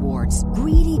card rewards.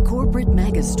 Greedy corporate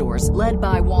mega stores, led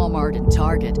by Walmart and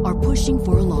Target, are pushing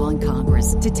for a law in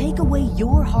Congress to take away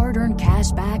your hard-earned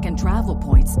cash back and travel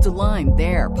points to line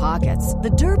their pockets. The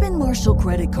Durbin-Marshall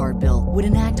credit card bill would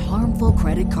enact harmful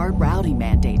credit card routing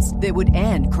mandates that would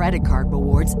end credit card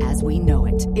rewards as we know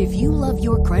it. If you love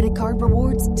your credit card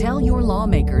rewards, tell your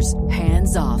lawmakers,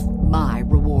 hands off my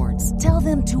rewards. Tell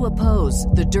them to oppose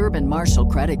the Durbin-Marshall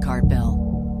credit card bill.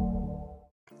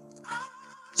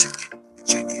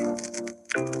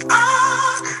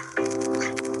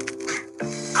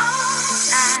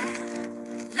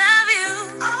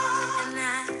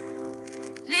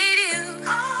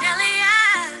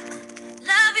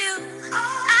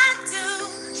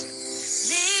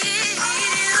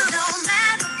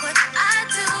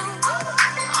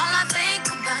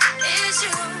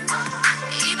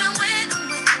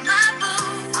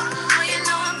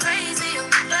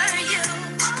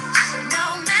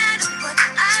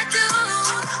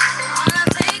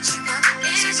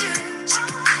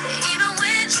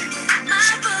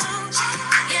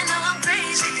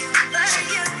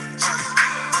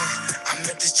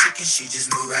 She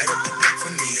just moved right up the block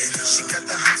for me. She got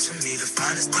the hots for me, the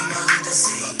finest thing I need to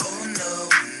see. But oh no,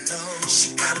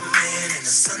 she got a man and a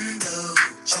son though.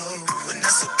 Oh, but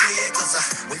that's okay, cause I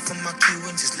wait for my cue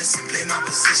and just listen, play my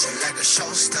position like a show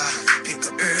star. Pick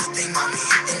up everything, mommy,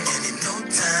 hitting, and in no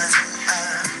time,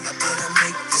 I better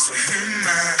make this with him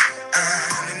mine.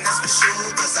 And that's for sure,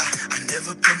 cause I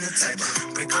never been the type to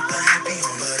break up a happy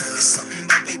home, but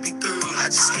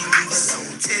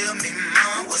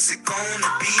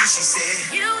wanna be, she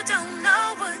said. You don't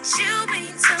know what you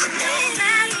mean to me.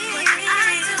 What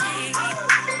I do,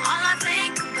 all I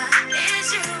think about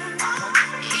is you.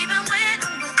 Even when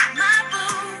I'm with my boo,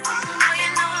 boy, you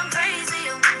know I'm crazy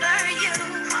over you.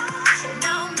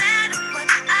 No matter what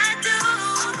I do,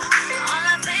 all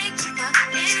I think about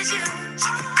is you.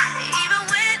 Even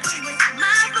when I'm with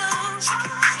my boo,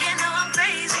 you know I'm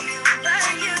crazy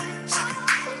over you.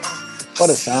 What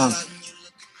a song.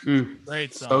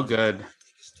 Great song. So good.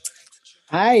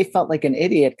 I felt like an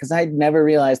idiot because I'd never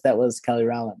realized that was Kelly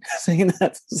Rowland singing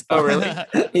that song. Oh, really?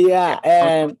 Yeah.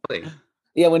 And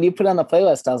yeah, when you put it on the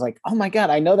playlist, I was like, oh my God,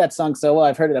 I know that song so well.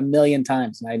 I've heard it a million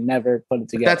times and I never put it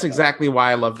together. That's exactly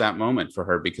why I love that moment for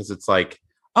her, because it's like,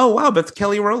 oh, wow, that's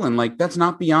Kelly Rowland. Like, that's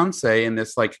not Beyonce in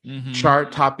this like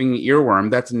chart topping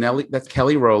earworm. That's Nelly. That's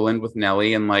Kelly Rowland with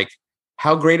Nelly. And like,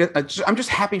 how great I'm just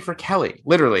happy for Kelly,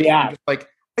 literally. Yeah. Like,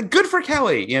 good for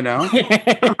Kelly, you know?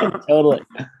 Totally.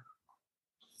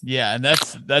 Yeah, and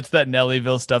that's that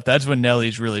Nellyville stuff. That's when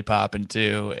Nelly's really popping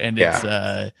too. And it's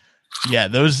the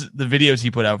videos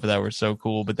he put out for that were so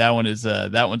cool. But that one's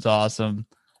awesome.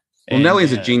 Well, and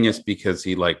Nelly's a genius because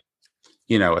he, like,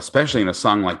 you know, especially in a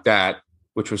song like that,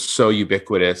 which was so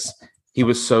ubiquitous, he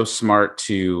was so smart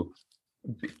to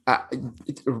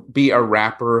be a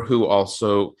rapper who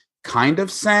also kind of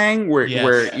sang where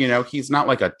you know, he's not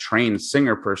like a trained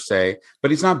singer per se, but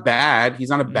he's not bad.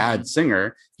 He's not a bad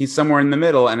singer. He's somewhere in the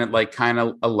middle, and it like kind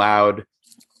of allowed,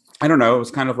 I don't know, it was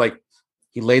kind of like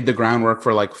he laid the groundwork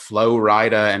for like Flo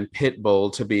Rida and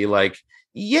Pitbull to be like,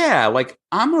 yeah, like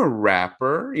I'm a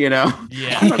rapper, you know,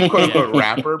 I'm a quote unquote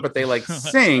rapper, but they like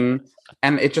sing,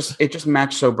 and it just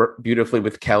matched so beautifully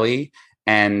with Kelly,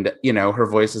 and you know, her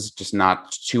voice is just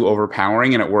not too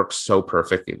overpowering, and it works so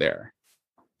perfectly there.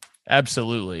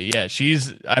 Absolutely. Yeah.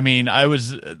 I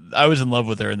was in love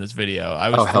with her in this video. I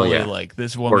was totally like,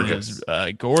 this woman is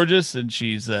gorgeous, and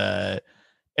she's and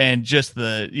just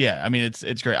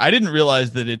it's great. I didn't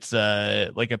realize that it's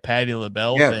like a Patti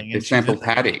LaBelle thing. It's sampled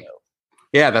Patti.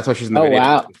 Yeah, that's why she's in the video.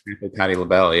 Wow. Patti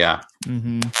LaBelle, yeah.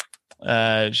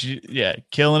 She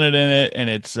killing it in it, and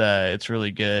it's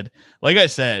really good. Like I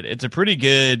said, it's a pretty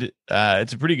good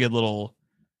little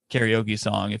karaoke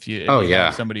song if you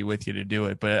have somebody with you to do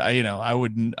it. But I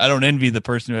don't envy the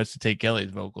person who has to take Kelly's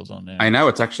vocals on there. I know,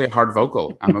 it's actually a hard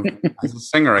vocal. As a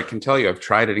singer, I can tell you, I've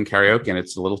tried it in karaoke and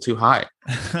it's a little too high.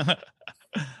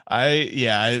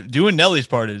 Doing Nelly's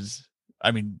part is,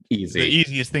 easy. The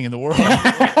easiest thing in the world. That's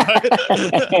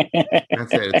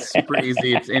it. It's super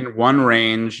easy. It's in one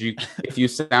range. If you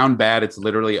sound bad, it's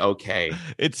literally okay.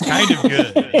 It's kind of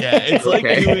good. Yeah, it's like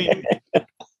doing.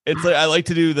 It's like I like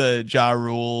to do the Ja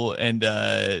Rule and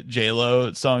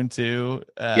J-Lo song too.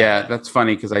 Yeah, that's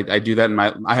funny because I do that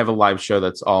I have a live show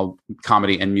that's all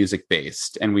comedy and music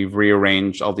based, and we've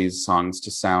rearranged all these songs to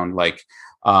sound like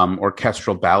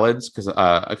orchestral ballads because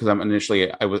I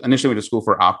initially went to school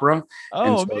for opera,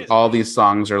 and so all these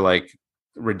songs are like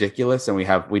ridiculous, and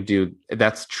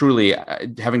that's truly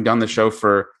having done the show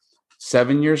for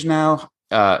 7 years now.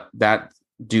 That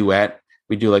duet,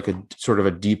 we do like a sort of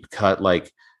a deep cut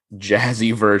like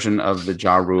jazzy version of the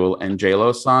Ja Rule and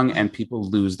J-Lo song, and people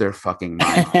lose their fucking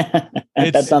mind.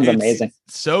 That sounds amazing.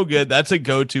 So good. That's a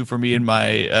go-to for me and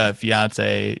my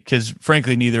fiance, because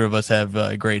frankly neither of us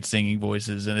have great singing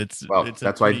voices, and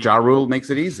that's why Ja Rule makes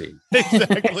it easy.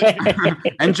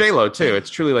 Exactly. And J-Lo too. It's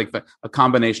truly like a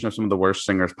combination of some of the worst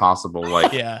singers possible,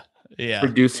 like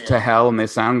reduced to hell, and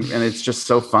it's just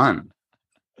so fun.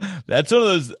 That's one of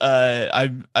those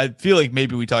I feel like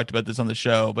maybe we talked about this on the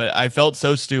show, but I felt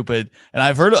so stupid, and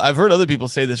I've heard other people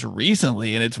say this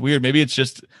recently, and it's weird. Maybe it's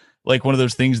just like one of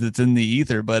those things that's in the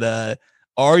ether, but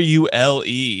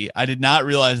R-U-L-E. I did not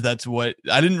realize I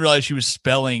didn't realize she was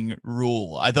spelling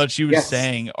rule. I thought she was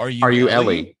saying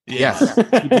R-U-L-E. Yes.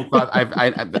 People thought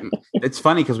it's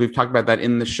funny because we've talked about that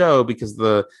in the show, because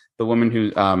the woman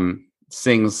who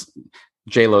sings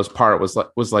J-Lo's part was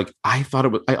like I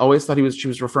always thought she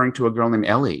was referring to a girl named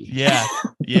Ellie. Yeah.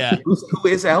 Who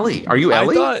is Ellie? Are you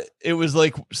Ellie? I thought it was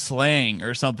like slang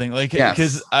or something, like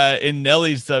because in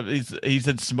Nelly's stuff he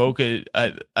said smoke it.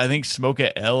 I think smoke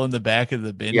a L in the back of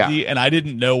the Benzie, and I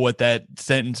didn't know what that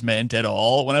sentence meant at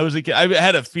all when I was a kid. I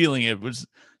had a feeling it was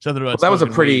something about. That was a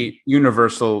pretty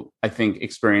universal, I think,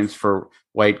 experience for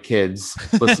white kids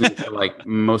listening to like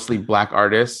mostly black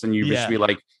artists, and you just be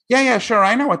like, yeah, sure,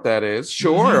 I know what that is.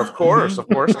 Sure, of course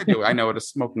I do. I know what a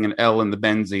smoking an L in the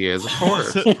Benzie is, of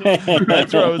course.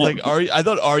 That's where I was like, I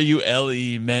thought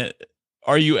R-U-L-E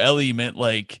meant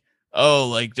like, oh,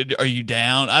 like, are you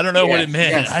down? I don't know what it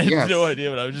meant. I had no idea,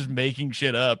 but I was just making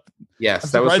shit up. Yes, I'm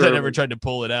surprised I never tried to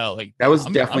pull it out. Like that was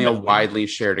definitely a widely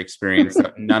shared experience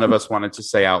that none of us wanted to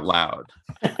say out loud.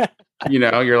 You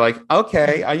know, you're like,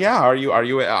 okay, yeah. Are you?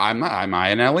 I'm I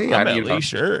and Ellie. I'm Ellie,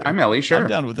 sure. I'm Ellie, sure. I'm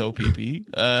down with OPP.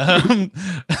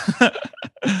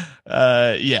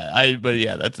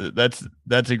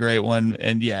 That's a great one,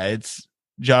 and yeah, it's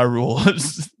Ja Rule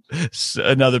is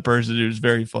another person who's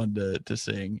very fun to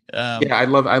sing. I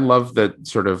love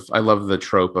the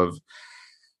trope of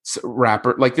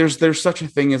rapper. Like, there's such a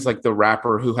thing as like the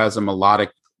rapper who has a melodic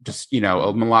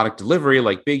delivery,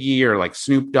 like Biggie or like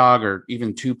Snoop Dogg or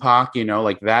even Tupac, you know,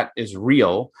 like that is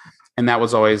real. And that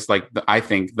was always like, I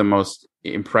think the most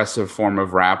impressive form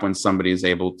of rap, when somebody is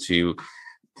able to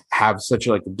have such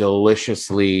like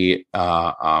deliciously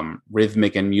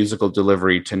rhythmic and musical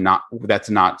delivery that's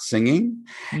not singing.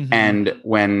 Mm-hmm.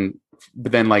 And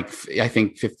but then like, I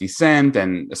think 50 Cent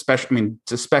and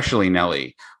especially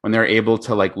Nelly, when they're able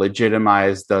to like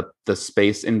legitimize the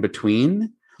space in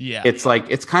between. Yeah, it's like,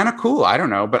 it's kind of cool. I don't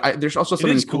know, but there's also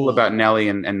something cool about Nelly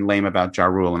and lame about Ja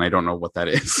Rule, and I don't know what that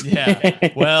is.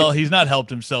 Yeah, well, he's not helped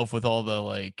himself with all the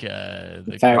like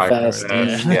the Fyre Fest.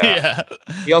 Yeah.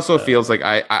 He also feels like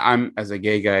I'm, as a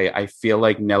gay guy, I feel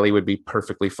like Nelly would be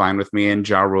perfectly fine with me, and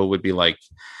Ja Rule would be like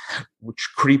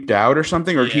creeped out or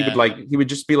something, or he would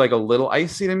just be like a little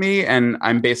icy to me, and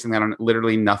I'm basing that on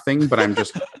literally nothing. But I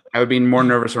would be more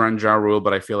nervous around Ja Rule,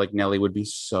 but I feel like Nelly would be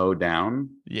so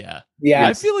down. Yeah.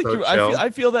 I feel like I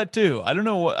feel that too. I don't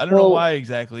know why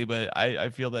exactly, but I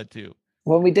feel that too.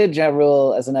 When we did Ja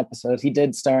Rule as an episode, he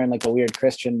did star in like a weird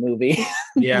Christian movie.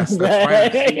 Yes, that's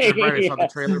right. I saw the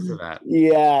trailer for that.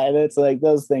 Yeah, and it's like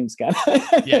those things kind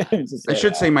of. Yeah, I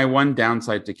should say my one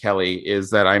downside to Kelly is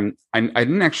that I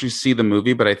didn't actually see the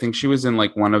movie, but I think she was in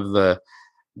like one of the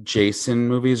Jason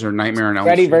movies or Nightmare on Elm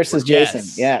Street. Freddy versus Jason.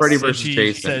 Yes. Freddy versus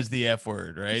Jason says the F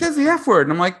word, right? He says the F word,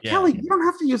 and I'm like, Kelly, you don't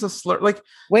have to use a slur. Like,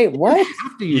 wait, what? You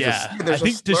have to use a slur. I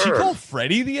think, does she call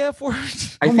Freddy the F word?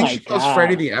 I think she calls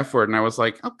Freddy the F word, and I was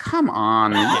like, oh, come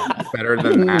on, better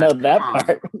than that. No, that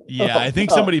part. Yeah, I think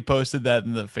somebody posted that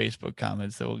in the Facebook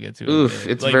comments that we'll get to. Oof,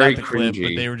 it's like, very cringy. Clip,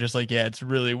 but they were just like, yeah, it's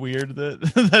really weird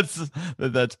that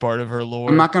that's part of her lore.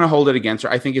 I'm not going to hold it against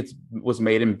her. I think it was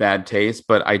made in bad taste,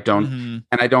 but I don't,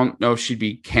 and I don't know if she'd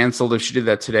be canceled if she did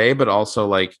that today, but also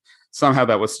like somehow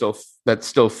that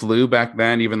still flew back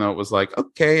then, even though it was like,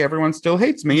 okay, everyone still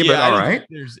hates me, but all right.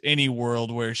 There's any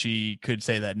world where she could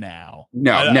say that now.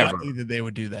 No, never. I don't think that they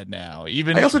would do that now.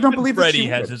 Even I also don't believe Freddie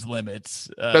has his limits.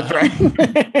 That's right.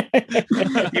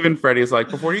 Even Freddie's like,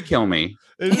 before you kill me.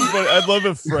 I'd love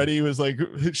if Freddie was like,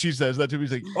 she says that to me.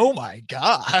 He's like, oh my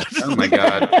God. Oh my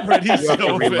God. Freddie's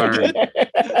so offended.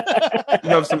 You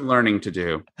have some learning to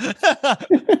do.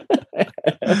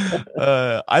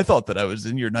 I thought that I was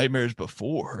in your nightmares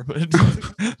before, but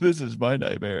this is my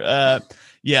nightmare.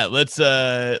 Let's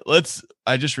I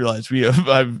just realized we're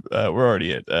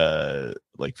already at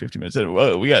like 50 minutes in.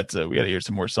 Whoa, we got to hear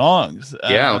some more songs.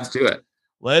 Let's do it.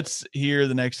 Let's hear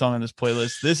the next song on this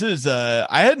playlist. This is I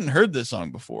hadn't heard this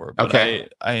song before, but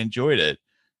I enjoyed it.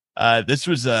 This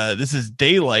is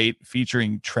Daylight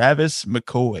featuring Travis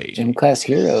McCoy. Gym Class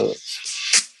Heroes.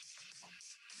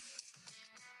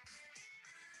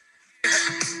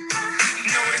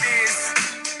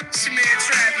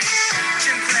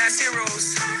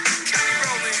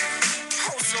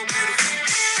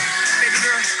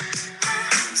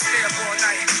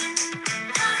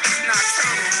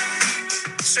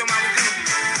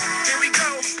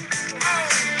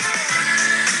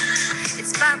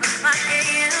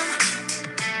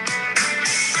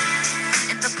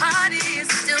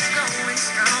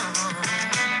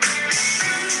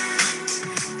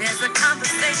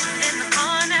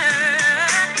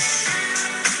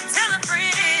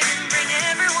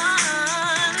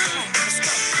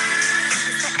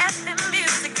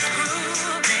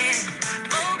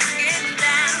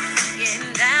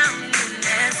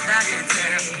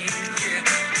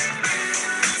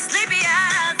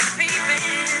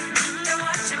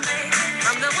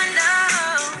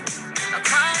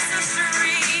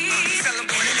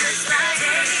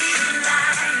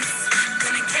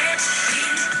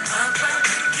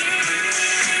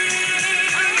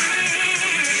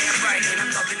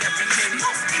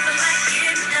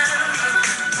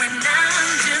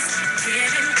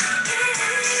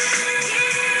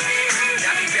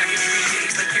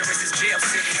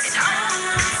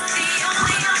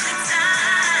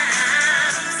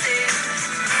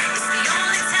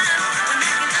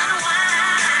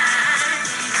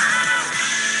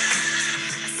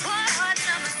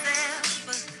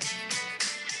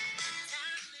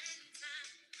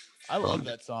 I love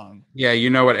that song. Yeah, you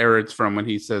know what era it's from when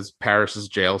he says Paris's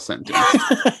jail sentence.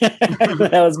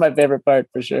 That was my favorite part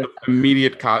for sure. It's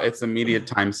immediate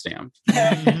timestamp.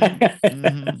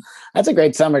 That's a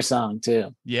great summer song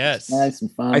too. Yes, nice and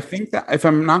fun. I think that if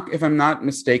I'm not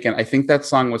mistaken, I think that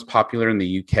song was popular in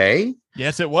the UK.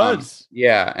 Yes, it was.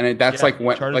 And that's like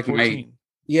when like 14. my.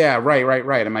 Yeah,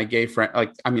 right. And my gay friend,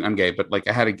 like, I mean, I'm gay, but like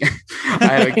I have a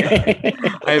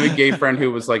gay friend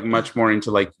who was like much more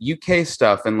into like UK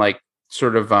stuff and like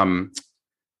sort of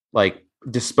like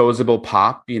disposable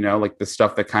pop, you know, like the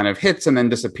stuff that kind of hits and then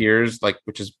disappears, like,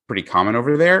 which is pretty common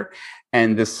over there.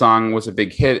 And this song was a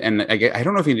big hit, and I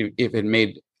don't know if it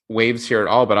made waves here at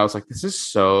all, but I was like, this is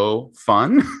so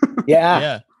fun.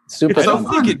 Yeah. Super. I don't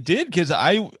think it did because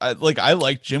I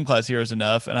liked Gym Class Heroes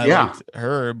enough, and I liked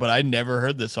her, but I never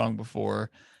heard this song before.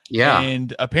 Yeah,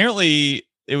 and apparently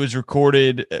it was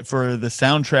recorded for the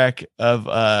soundtrack of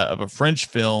a French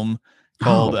film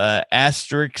called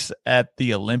Asterix at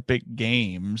the Olympic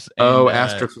Games. And,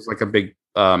 Asterix was like a big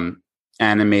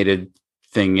animated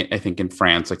thing, I think, in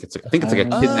France. Like I think it's like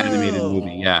a kids animated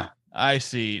movie. Yeah. I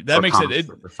see. That makes it.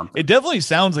 It definitely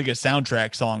sounds like a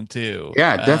soundtrack song too.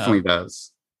 Yeah, it definitely does.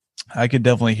 I could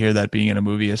definitely hear that being in a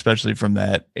movie, especially from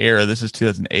that era. This is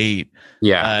 2008.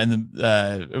 Yeah. And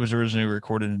it was originally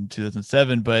recorded in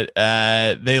 2007, but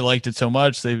they liked it so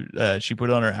much. She put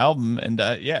it on her album, and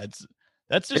that's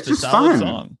just a solid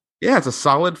song. Yeah. It's a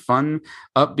solid, fun,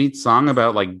 upbeat song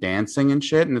about like dancing and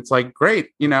shit. And it's like, great,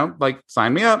 you know, like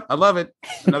sign me up. I love it.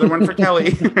 Another one for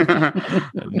Kelly.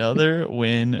 Another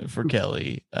win for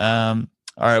Kelly. All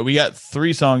right. We got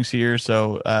 3 songs here.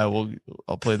 So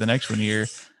I'll play the next one here.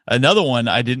 Another one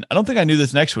I don't think I knew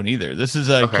this next one either. This is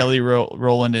Kelly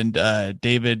Rowland and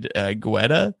David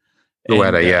Guetta.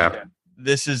 Yeah.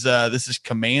 This is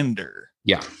Commander.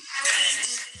 Yeah.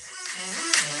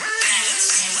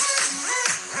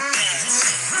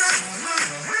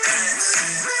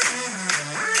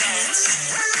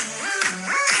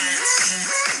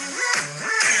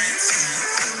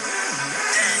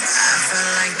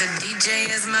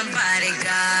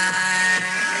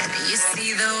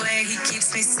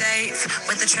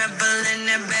 With the treble and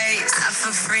the bass, I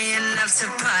feel free enough to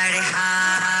party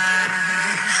hard.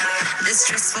 This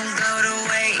stress won't go to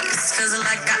waste, feels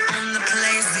like I own the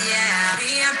place, yeah.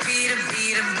 VIP to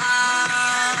be the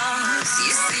boss.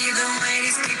 You see the way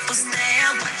these people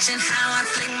stare, watching how I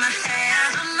fling my hair.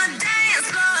 I'm a dance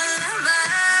floor lover,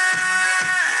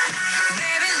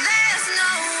 baby, there's no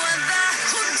other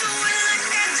who do it like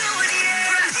I do it, yeah.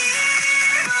 From here on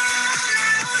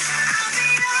out, I'll be your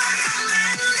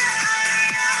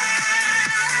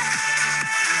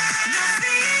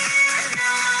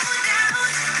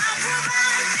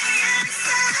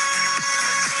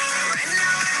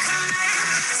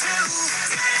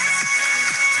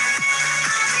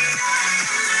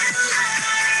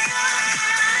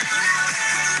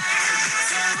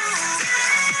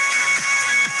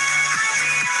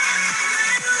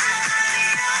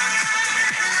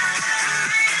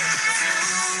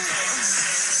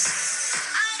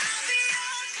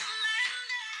commander.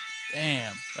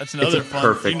 Damn, that's another fun.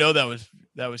 Perfect. You know that was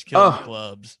killing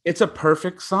clubs. It's a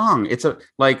perfect song. It's a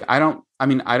like I don't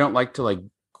like to like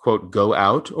quote go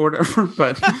out or whatever,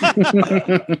 but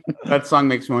that song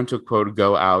makes me want to quote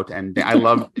go out, and I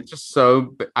love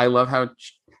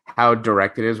how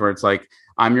direct it is, where it's like,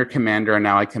 I'm your commander and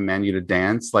now I command you to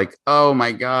dance. Like, oh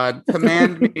my God,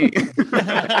 command me.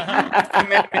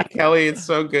 Command me, Kelly. It's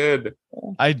so good.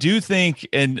 I do think,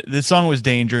 and this song was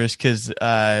dangerous because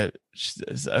I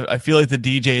feel like the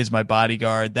DJ is my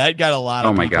bodyguard. That got a lot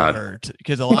of people hurt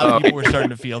because a lot of people were starting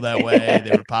to feel that way.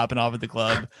 They were popping off at the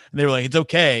club and they were like, it's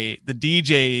okay. The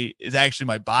DJ is actually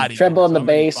my bodyguard. Treble and the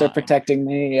bass are protecting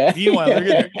me. Yeah. Meanwhile, they're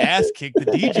getting their ass kicked. The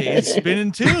DJ is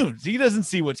spinning tunes. He doesn't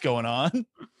see what's going on.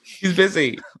 He's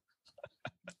busy.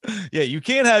 Yeah, you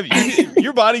can't have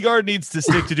your bodyguard needs to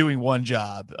stick to doing one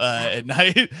job at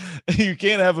night. You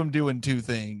can't have him doing 2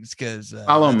 things because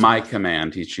follow my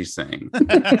command. She's saying.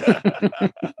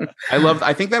 I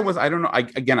think that was. I don't know. I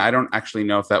don't actually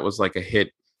know if that was like a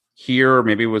hit here, or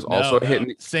maybe it was also a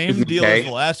hit. Same deal as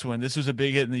the last one. This was a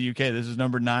big hit in the UK. This is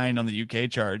number 9 on the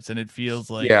UK charts, and it feels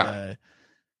like I'm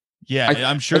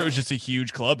sure it was just a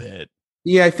huge club hit.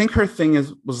 Yeah, I think her thing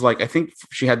was like, I think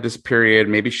she had this period,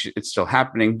 maybe it's still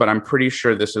happening, but I'm pretty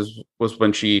sure this was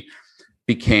when she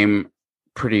became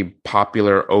pretty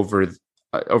popular over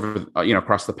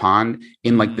across the pond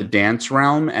in like the dance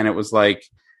realm. And it was like,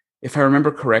 if I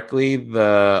remember correctly,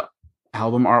 the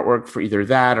album artwork for either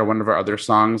that or one of her other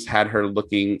songs had her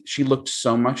she looks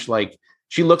like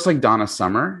Donna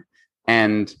Summer.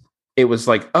 And it was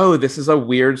like, oh, this is a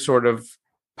weird sort of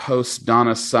post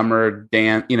Donna Summer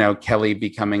dance, Kelly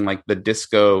becoming like the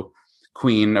disco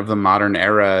queen of the modern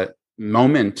era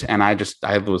moment, and I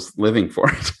was living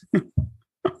for it.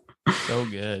 So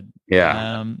good.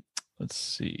 Yeah. Let's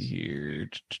see here.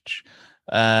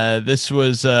 This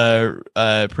was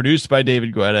produced by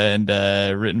David Guetta and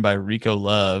written by Rico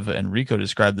Love, and Rico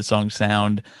described the song's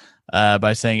sound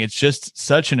by saying it's just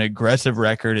such an aggressive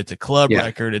record. It's a club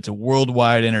record. It's a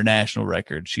worldwide international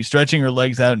record. She's stretching her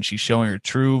legs out and she's showing her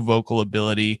true vocal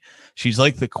ability. She's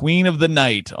like the queen of the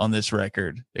night on this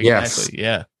record. Exactly. Yes.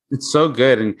 Yeah. It's so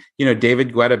good. And,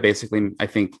 David Guetta basically, I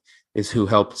think, is who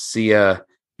helped Sia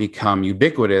become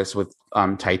ubiquitous with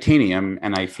Titanium.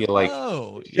 And I feel like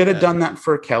should have done that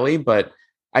for Kelly, but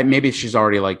maybe she's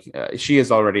already she is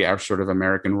already our sort of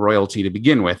American royalty to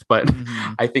begin with. But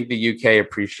I think the UK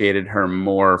appreciated her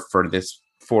more for this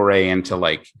foray into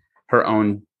like her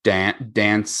own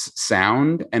dance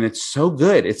sound. And it's so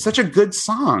good. It's such a good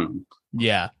song.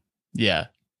 Yeah. Yeah.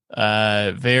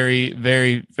 Very,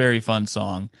 very, very fun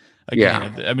song.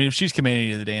 Again, I mean, if she's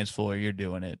committing to the dance floor, you're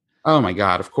doing it. Oh my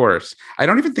God, of course. I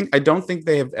don't think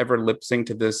they have ever lip synced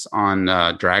to this on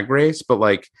Drag Race, but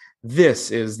like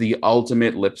this is the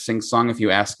ultimate lip sync song, if you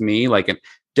ask me. Like,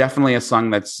 definitely a song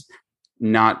that's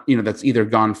not, that's either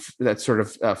that's sort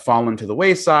of fallen to the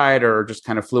wayside or just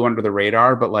kind of flew under the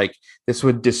radar. But like, this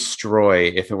would destroy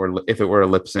if it were a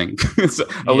lip sync. It's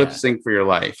a lip sync for your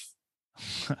life.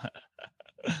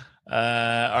 All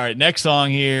right, next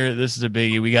song here. This is a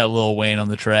biggie. We got Lil Wayne on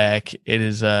the track. It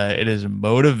is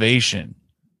Motivation.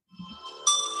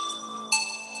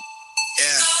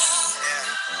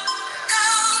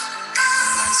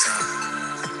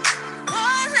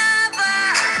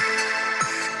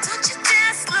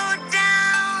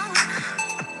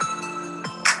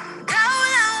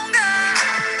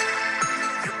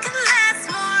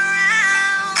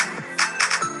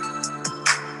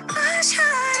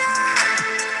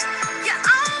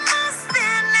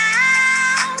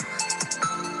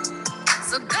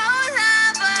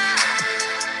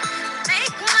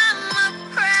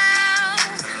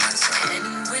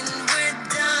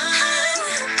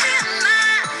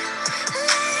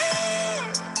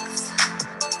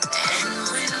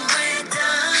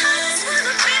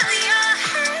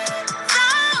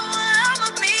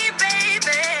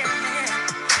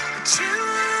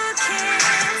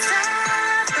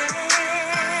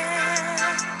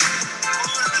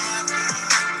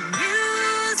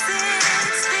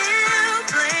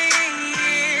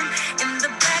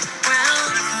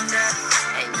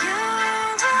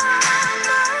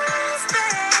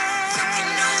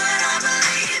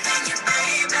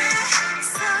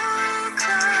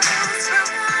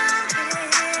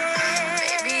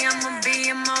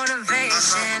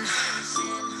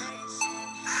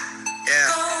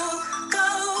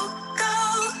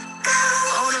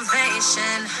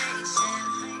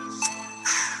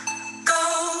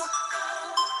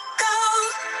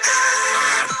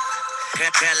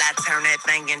 Girl, I turn that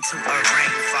thing into a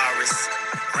rainforest.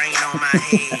 Rain on my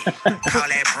head. Call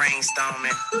that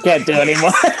brainstorming. Can't do it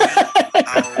anymore. But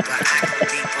I go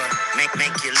deeper.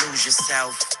 Make you lose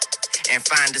yourself. And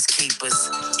find us keepers.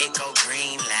 It go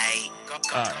green light.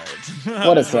 All right.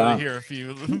 What a song. Hear a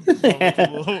few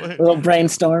little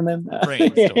brainstorming.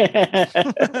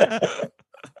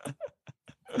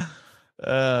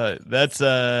 That's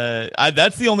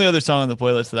the only other song on the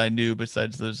playlist that I knew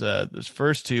besides those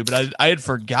first two, but I had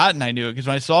forgotten I knew it because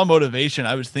when I saw Motivation,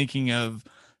 I was thinking of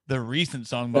the recent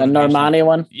song, the Normani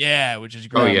one. Yeah, which is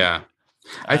great. Oh yeah,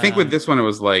 I think with this one it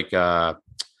was like I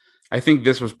think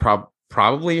this was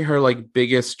probably her like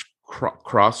biggest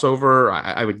crossover.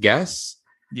 I would guess.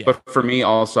 Yeah. But for me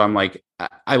also, I'm like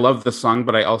I love the song,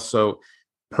 but I also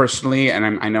personally,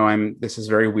 and I know this is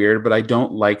very weird, but I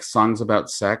don't like songs about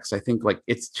sex. I think like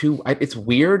it's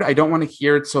weird. I don't want to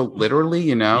hear it so literally,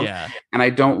 Yeah. And I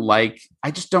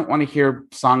just don't want to hear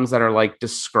songs that are like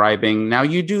describing, now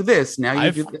you do this, now you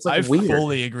do this. I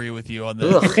fully agree with you on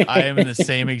this. I am in the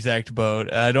same exact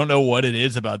boat. I don't know what it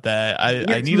is about that.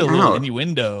 I need a little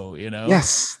innuendo,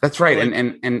 Yes, that's right.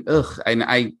 Like, and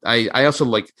I also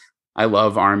like, I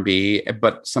love R&B,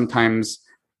 but sometimes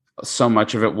so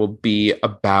much of it will be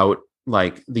about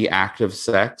like the act of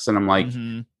sex, and I'm like,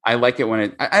 I like it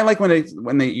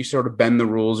when you sort of bend the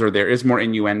rules or there is more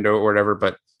innuendo or whatever.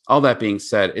 But all that being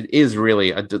said, it is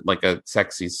really like a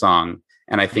sexy song,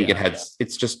 and I think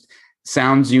it's just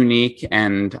sounds unique,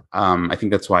 and I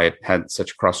think that's why it had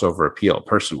such crossover appeal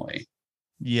personally.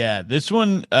 Yeah, this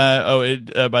one.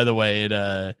 By the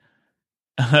way,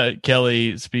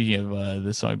 Kelly. Speaking of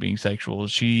this song being sexual,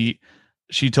 she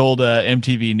she told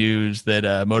MTV News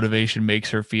that Motivation makes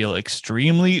her feel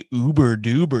extremely uber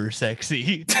duber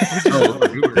sexy.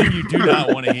 Thing you do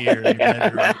not want to hear.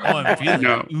 I'm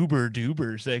feeling uber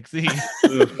duber sexy.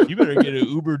 You better get an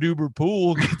uber duber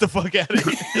pool. Get the fuck out of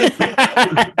here.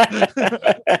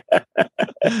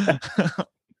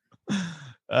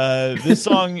 This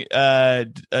song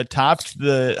topped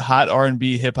the hot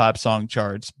R&B hip hop song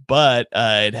charts, but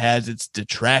it has its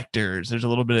detractors. There's a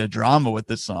little bit of drama with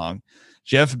this song.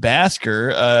 Jeff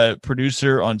Basker,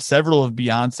 producer on several of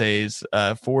Beyonce's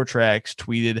 4 tracks,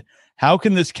 tweeted, "How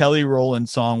can this Kelly Rowland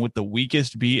song with the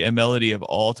weakest beat and melody of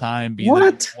all time be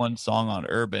the one song on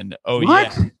Urban?" Oh,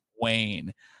 what? Yeah,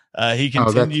 Wayne. He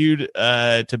continued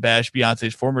to bash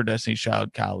Beyonce's former Destiny's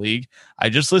Child colleague. "I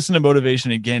just listened to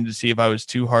Motivation again to see if I was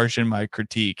too harsh in my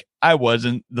critique. I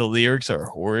wasn't. The lyrics are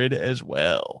horrid as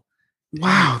well."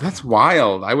 Wow, that's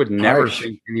wild. I would never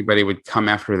think anybody would come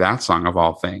after that song of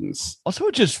all things. Also,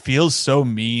 it just feels so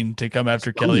mean to come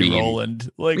after Kelly Rowland.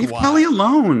 Like, leave Kelly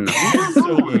alone.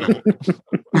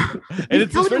 And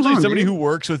it's especially somebody who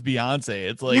works with Beyonce.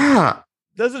 It's like,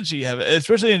 doesn't she have it?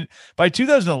 Especially by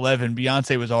 2011,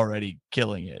 Beyonce was already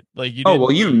killing it. Like, you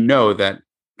know that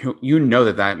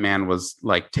man was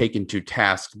like taken to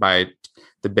task by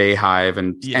the Bayhive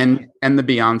and the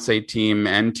Beyonce team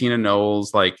and Tina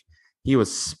Knowles. Like, he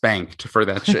was spanked for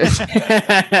that shit.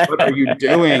 What are you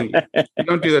doing? You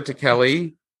don't do that to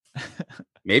Kelly.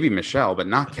 Maybe Michelle, but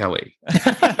not Kelly.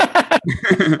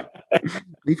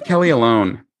 Leave Kelly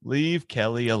alone. Leave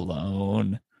Kelly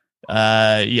alone.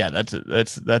 That's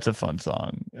a fun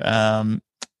song.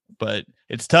 But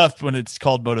it's tough when it's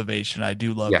called Motivation. I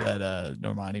do love that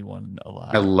Normani one a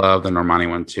lot. I love the Normani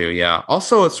one too. Yeah.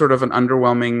 Also, it's sort of an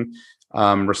underwhelming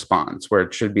response where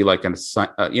it should be like a song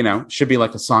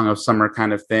of summer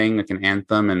kind of thing, like an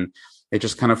anthem, and it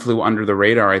just kind of flew under the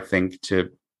radar, I think, to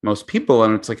most people.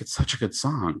 And it's like, it's such a good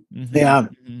song. Mm-hmm. Yeah.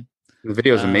 The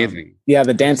video is amazing. Yeah,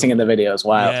 the dancing in the video is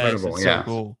wild. Incredible. So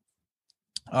cool.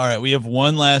 All right, we have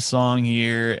one last song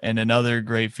here and another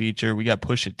great feature. We got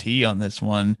Pusha T on this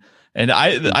one. And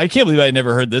I can't believe I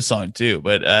never heard this song too,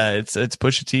 but it's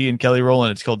Pusha T and Kelly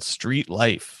Rowland. It's called Street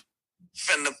Life.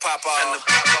 Finna pop off.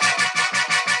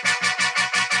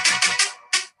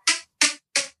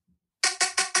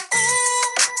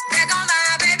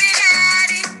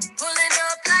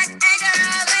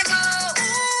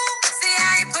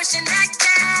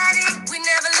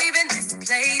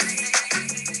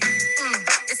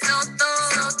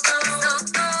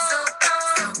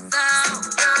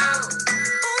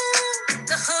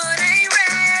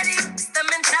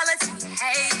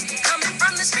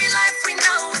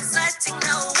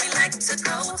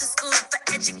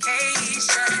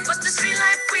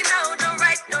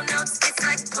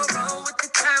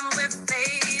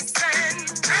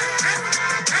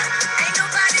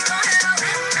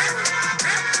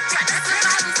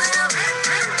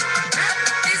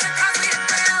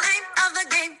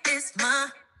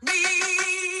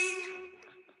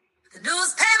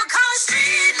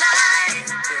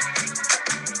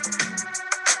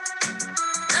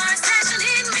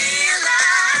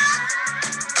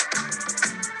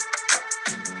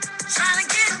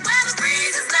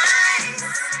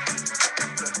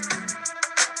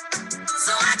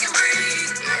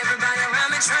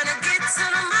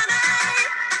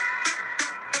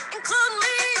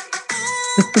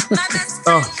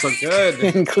 Oh, so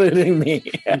good. Including me.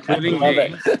 Including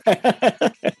me.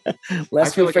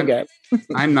 Lest we forget.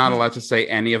 I'm not allowed to say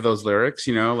any of those lyrics,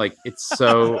 like it's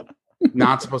so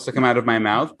not supposed to come out of my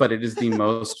mouth, but it is the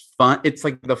most fun. It's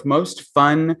like the most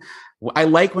fun.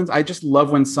 I just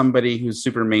love when somebody who's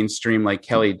super mainstream like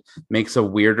Kelly makes a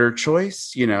weirder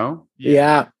choice,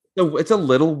 Yeah. So it's a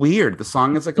little weird. The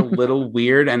song is like a little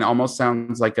weird and almost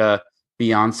sounds like a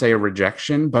Beyonce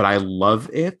rejection, but I love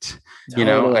it. I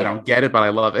don't get it, but I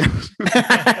love it.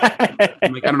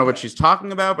 I'm like, I don't know what she's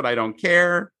talking about, but I don't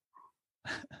care.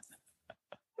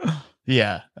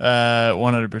 Yeah,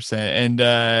 100%. And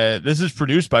this is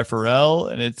produced by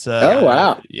Pharrell, and it's oh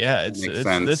wow, yeah, it's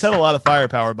this had a lot of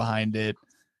firepower behind it,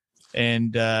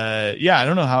 and I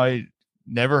don't know how I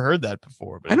never heard that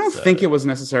before. But I don't think it was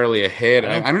necessarily a hit.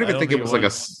 I don't even think it was like a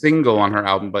single on her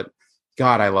album, but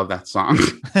God, I love that song.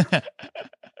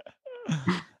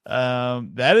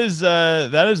 That is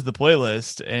the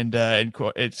playlist, and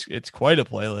it's quite a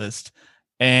playlist.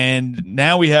 And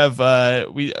now we have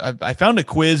I found a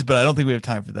quiz, but I don't think we have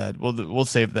time for that. We'll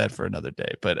save that for another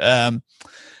day. But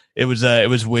it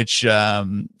was which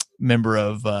member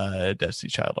of Destiny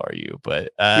Child are you?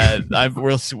 But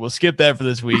we'll skip that for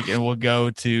this week, and we'll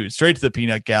go straight to the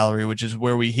Peanut Gallery, which is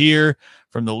where we hear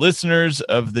from the listeners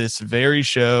of this very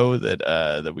show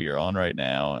that we are on right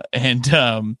now. And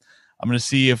I'm going to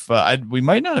see if we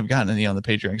might not have gotten any on the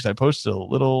Patreon because I posted a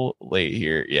little late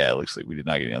here. Yeah, it looks like we did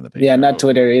not get any on the Patreon. Yeah, not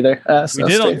Twitter either. So we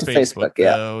did on Facebook,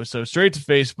 though. So straight to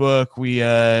Facebook.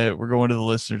 We're going to the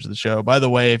listeners of the show. By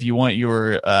the way, if you want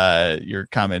your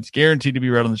comments guaranteed to be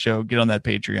read on the show, get on that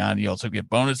Patreon. You also get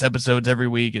bonus episodes every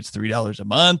week. It's $3 a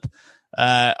month.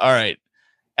 All right.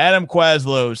 Adam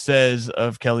Quaslow says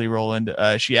of Kelly Rowland,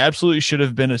 she absolutely should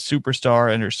have been a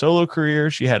superstar in her solo career.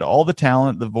 She had all the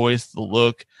talent, the voice, the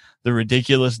look, the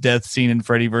ridiculous death scene in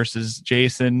Freddy versus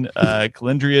Jason.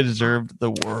 Calendria deserved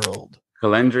the world.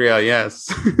 Calendria,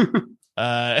 yes.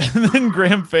 And then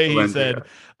Graham Fahey said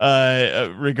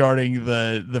regarding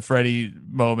the Freddy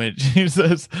moment, she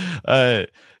says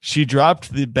she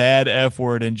dropped the bad F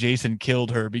word and Jason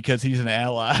killed her because he's an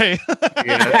ally.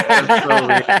 Yeah, that's so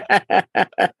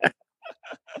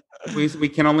weird. We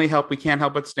can't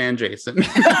help but stand Jason.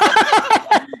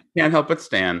 Can't help but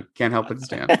stand.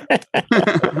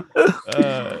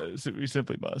 So we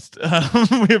simply must.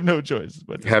 We have no choice.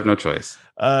 But have no choice.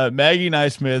 Maggie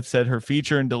Naismith said her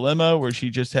feature in Dilemma, where she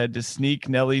just had to sneak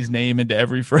Nellie's name into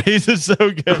every phrase, is so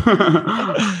good.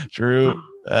 True.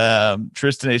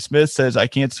 Tristan A. Smith says, I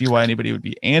can't see why anybody would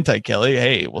be anti-Kelly.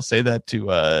 Hey, we'll say that to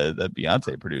the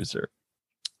Beyonce producer.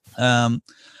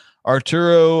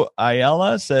 Arturo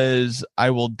Ayala says, I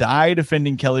will die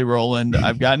defending Kelly Rowland.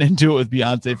 I've gotten into it with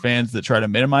Beyonce fans that try to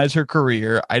minimize her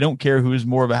career. I don't care who's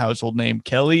more of a household name.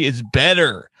 Kelly is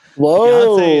better.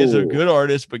 Whoa. Beyonce is a good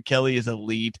artist, but Kelly is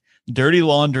elite. Dirty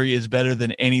Laundry is better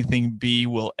than anything B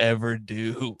will ever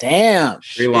do. Damn.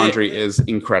 Dirty Laundry is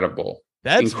incredible.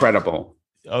 That's incredible.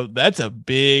 Oh, that's a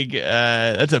big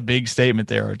statement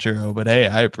there, Arturo. But hey,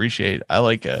 I appreciate. I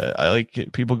like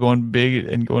people going big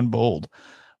and going bold.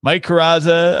 Mike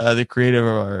Carrazza, the creator of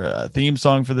our theme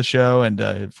song for the show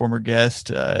and former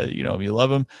guest, you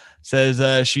love him,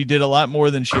 says she did a lot more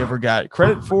than she ever got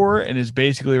credit for and is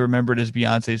basically remembered as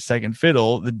Beyonce's second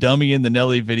fiddle, the dummy in the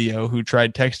Nelly video who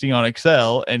tried texting on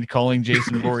Excel and calling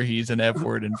Jason Voorhees an F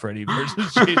word in Freddy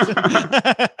versus Jason.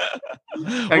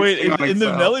 Wait, in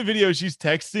the Nelly video, she's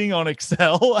texting on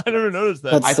Excel? I never noticed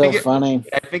that. That's so funny.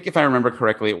 I think if I remember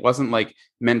correctly, it wasn't like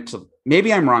meant to.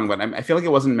 Maybe I'm wrong, but I feel like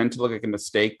it wasn't meant to look like a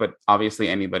mistake. But obviously,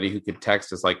 anybody who could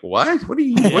text is like, "What? What are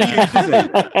you using?"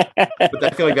 But I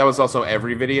feel like that was also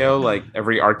every video. Like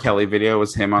every R. Kelly video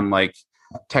was him on like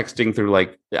texting through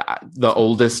like the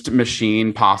oldest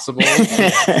machine possible.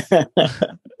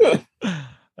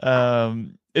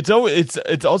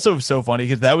 It's also so funny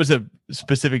because that was a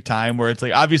specific time where it's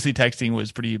like obviously texting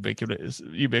was pretty ubiquitous,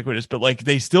 but like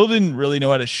they still didn't really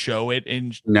know how to show it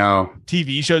in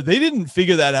TV shows. They didn't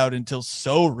figure that out until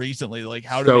so recently, like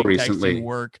how to make texting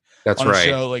work. That's on right. A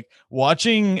show. Like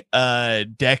watching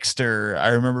Dexter, I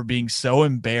remember being so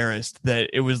embarrassed that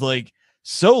it was like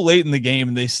so late in the game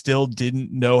and they still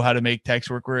didn't know how to make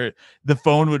text work, where the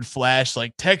phone would flash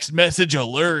like text message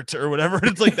alert or whatever.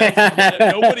 It's like that.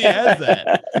 Nobody has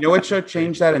that. You know what show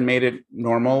changed that and made it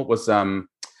normal was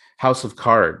House of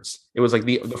Cards. It was like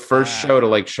the first show to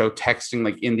like show texting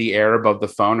like in the air above the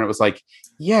phone. And it was like,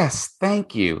 yes,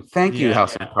 thank you,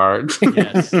 House of Cards.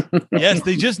 yes,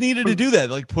 they just needed to do that.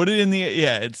 Like put it in the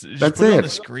it's just that's put it it on the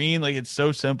screen. Like it's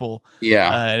so simple.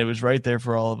 And it was right there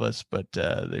for all of us, but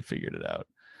they figured it out.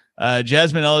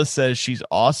 Jasmine Ellis says she's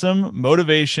awesome.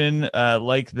 Motivation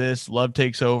like this. Love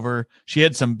takes over. She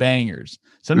had some bangers.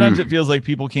 Sometimes it feels like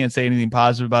people can't say anything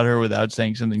positive about her without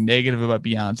saying something negative about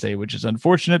Beyonce, which is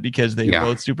unfortunate because they're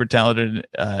both super talented,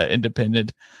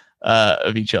 independent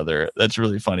of each other. That's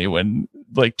really funny when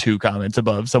like two comments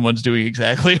above someone's doing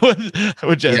exactly what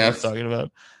Jasmine's talking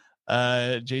about.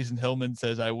 Jason Hillman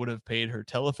says I would have paid her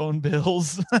telephone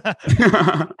bills.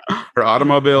 Her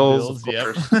automobiles.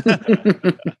 Yep.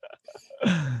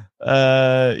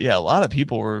 A lot of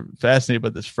people were fascinated by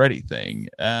this Freddy thing.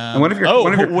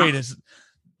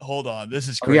 Hold on, this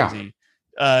is crazy.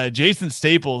 Jason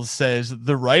Staples says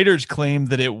the writers claim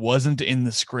that it wasn't in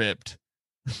the script.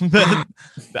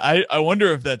 I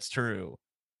wonder if that's true.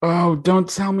 Oh, don't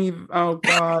tell me. Oh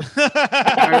God.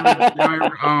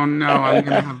 Oh no.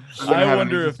 I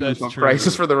wonder if that's true.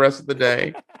 Crisis for the rest of the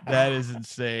day. That is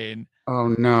insane.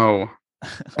 Oh no.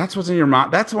 That's what's in your mouth.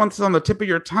 That's what's on the tip of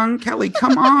your tongue, Kelly.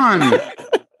 Come on.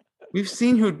 We've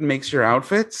seen who makes your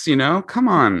outfits, Come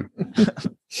on.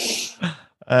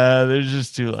 There's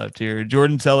just two left here.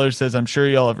 Jordan Teller says, I'm sure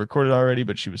y'all have recorded already,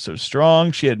 but she was so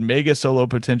strong. She had mega solo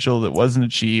potential that wasn't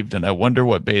achieved. And I wonder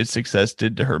what Bey's success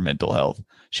did to her mental health.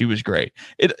 She was great.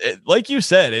 It like you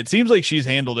said, it seems like she's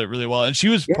handled it really well. And she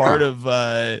was part of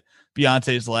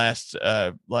Beyonce's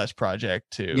last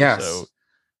project too. Yes. So,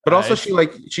 but also she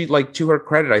to her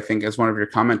credit, I think, as one of your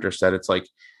commenters said, it's like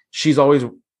she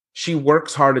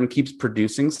works hard and keeps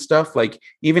producing stuff. Like,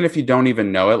 even if you don't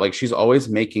even know it, like, she's always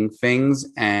making things.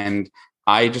 And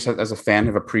I just, as a fan,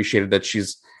 have appreciated that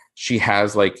she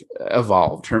has like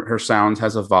evolved. Her sound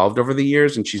has evolved over the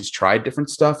years, and she's tried different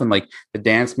stuff. And like, the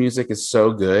dance music is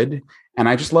so good. And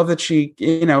I just love that she,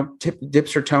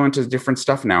 dips her toe into different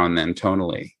stuff now and then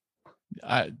tonally.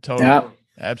 Totally. Yeah.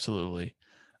 Absolutely.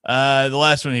 The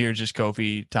last one here is just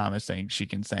Kofi Thomas saying she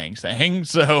can sing.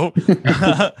 So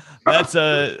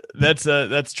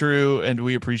that's true. And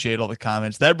we appreciate all the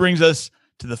comments. That brings us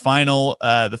to the final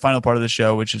part of the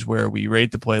show, which is where we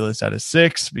rate the playlist out of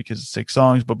 6 because of 6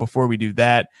 songs. But before we do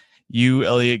that, you,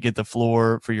 Elliot, get the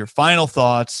floor for your final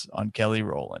thoughts on Kelly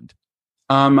Rowland.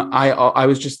 I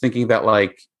was just thinking that,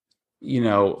 like,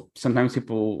 sometimes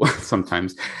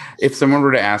if someone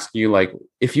were to ask you, like,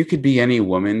 if you could be any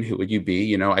woman, who would you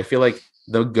be? I feel like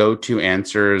the go-to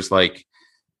answers, like,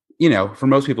 for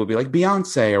most people, would be like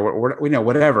Beyonce or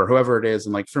whatever, whoever it is.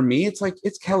 And like, for me, it's like,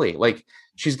 it's Kelly. Like,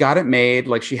 she's got it made.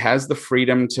 Like, she has the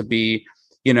freedom to be,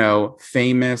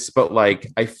 famous, but like,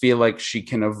 I feel like she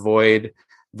can avoid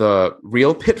the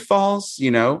real pitfalls.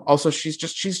 Also, she's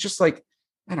just like,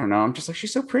 I don't know. I'm just like,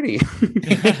 she's so pretty. she's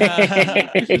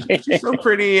so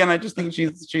pretty. And I just think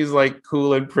she's like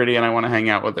cool and pretty, and I want to hang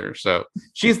out with her. So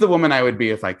she's the woman I would be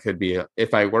if I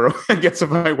were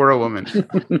a woman.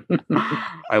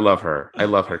 I love her. I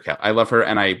love her.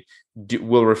 And I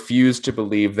will refuse to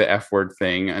believe the F word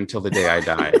thing until the day I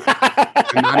die.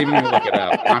 I'm not even going to look it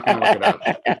up. I'm not going to look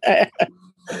it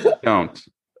up. Don't.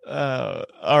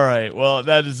 All right. Well,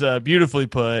 that is beautifully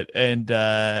put. And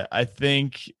I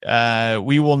think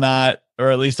we will not,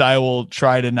 or at least I will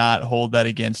try to not hold that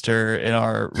against her in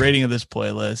our rating of this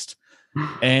playlist.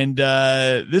 And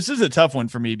this is a tough one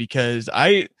for me because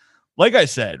like I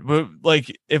said,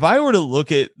 like, if I were to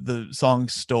look at the song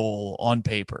Stole on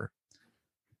paper,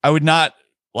 I would not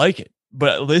like it.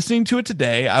 But listening to it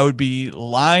today, I would be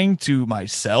lying to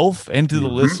myself and to the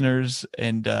listeners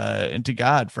and to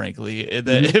God, frankly,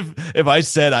 that if I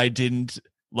said I didn't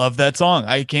love that song.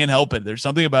 I can't help it. There's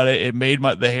something about it. It made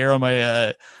the hair on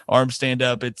my arm stand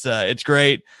up. It's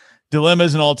great. Dilemma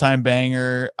is an all-time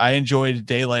banger. I enjoyed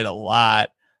Daylight a lot.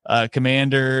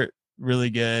 Commander, really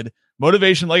good.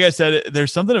 Motivation, like I said,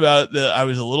 there's something about I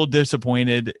was a little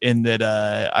disappointed in that.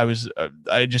 I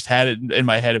just had it in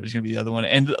my head it was going to be the other one.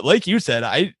 And like you said,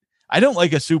 I don't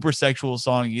like a super sexual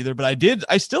song either, but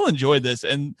I still enjoyed this.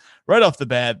 And right off the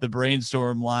bat, the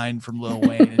Brainstorm line from Lil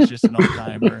Wayne is just an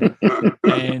all-timer.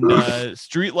 And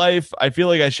Street Life, I feel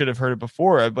like I should have heard it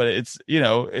before, but it's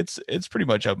pretty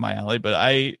much up my alley. But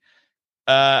I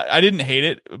didn't hate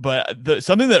it, but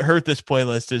something that hurt this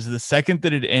playlist is the second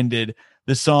that it ended,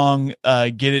 the song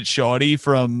Get It Shawty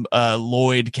from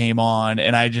Lloyd came on,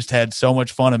 and I just had so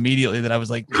much fun immediately that I was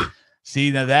like,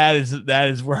 see, now that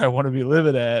is where I want to be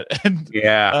living at. And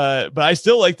but I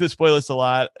still like this playlist a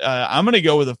lot. I'm going to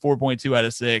go with a 4.2 out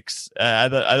of 6. I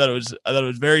thought it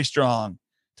was very strong.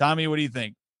 Tommy, what do you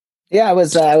think? Yeah, I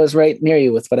was right near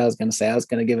you with what I was going to say. I was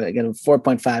going to give it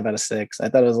 4.5 out of 6. I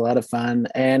thought it was a lot of fun,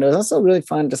 and it was also really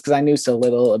fun just because I knew so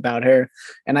little about her,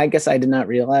 and I guess I did not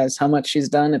realize how much she's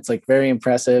done. It's like very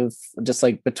impressive, just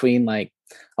like between like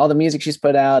all the music she's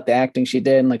put out, the acting she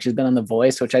did, and like she's been on The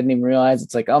Voice, which I didn't even realize.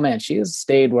 It's like, oh man, she has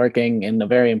stayed working in a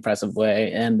very impressive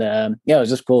way, and it was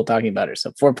just cool talking about her.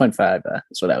 So 4.5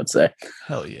 is what I would say.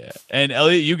 Hell yeah! And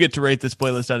Elliot, you get to rate this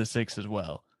playlist out of 6 as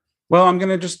well. Well, I'm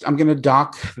gonna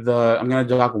dock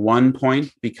 1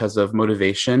 point because of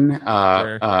motivation,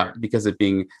 sure. Because it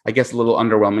being, I guess, a little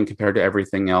underwhelming compared to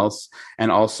everything else,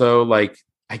 and also like,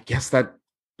 I guess that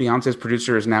Beyonce's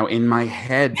producer is now in my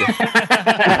head. He's in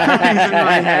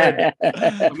my head.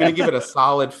 I'm gonna give it a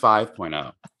solid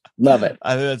 5.0. Love it.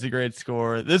 I think that's a great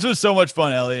score. This was so much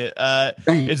fun, Elliot.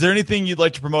 Is there anything you'd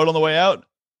like to promote on the way out?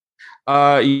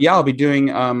 I'll be doing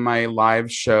my live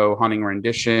show Haunting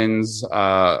Renditions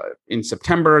in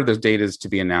September. The date is to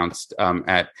be announced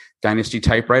at Dynasty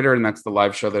Typewriter, and that's the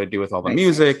live show that I do with all the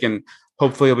music. And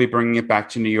hopefully I'll be bringing it back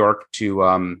to New York to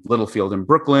Littlefield in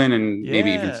Brooklyn, and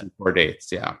maybe even some tour dates.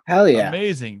 Yeah. Hell yeah.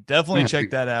 Amazing. Definitely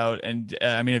check that out. And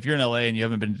I mean, if you're in LA and you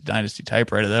haven't been to Dynasty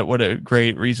Typewriter, what a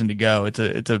great reason to go.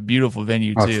 It's a beautiful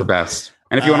venue too. It's the best.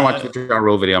 And if you want to watch the Ja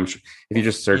Rule video, I'm sure if you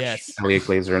just search Elliot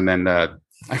Glazer and then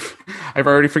I've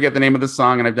already forget the name of the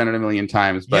song, and I've done it a million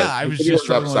times. But yeah, I was just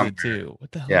struggling with it too.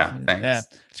 What the hell? Yeah, thanks. Yeah,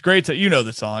 it's great that you know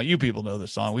the song. You people know the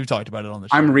song. We've talked about it on the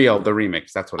show. I'm Real, the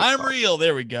remix. That's what it's called. Real.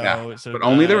 There we go. Yeah, so, but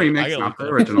only the remix, not the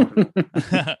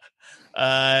original.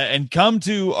 And come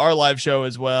to our live show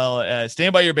as well.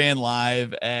 Stand By Your Band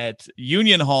live at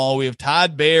Union Hall. We have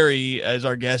Todd Barry as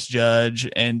our guest judge,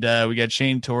 and we got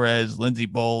Shane Torres, Lindsey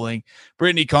Bowling,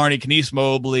 Brittany Carney, Kenice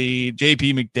Mobley,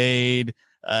 JP McDade,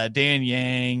 Dan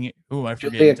Yang. Who am I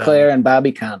forgetting? Julia Claire and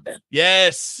Bobby Condon.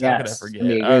 Yes. How could I forget?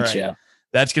 Be a great show.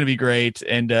 That's going to be great.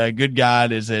 And Good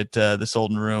God is at the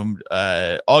Solden Room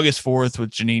August 4th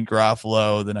with Janine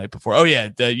Garofalo the night before. Oh, yeah.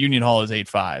 The Union Hall is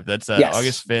 8/5. That's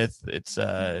August 5th. It's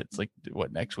like,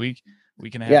 what, next week?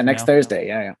 Week and a half? Yeah, next Thursday.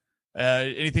 Yeah.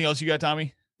 Anything else you got,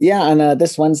 Tommy? Yeah, on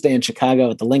this Wednesday in Chicago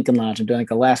at the Lincoln Lodge, I'm doing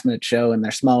like a last-minute show in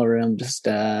their smaller room, just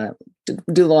do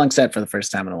the long set for the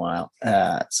first time in a while.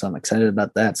 So I'm excited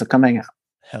about that. So come hang out.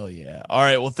 Hell yeah. All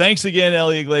right. Well, thanks again,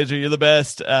 Elliot Glazer. You're the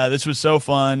best. This was so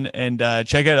fun. And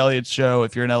check out Elliot's show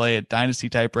if you're in LA at Dynasty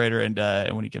Typewriter and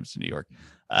when he comes to New York.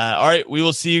 All right. We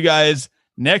will see you guys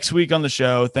next week on the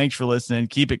show. Thanks for listening.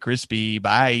 Keep it crispy.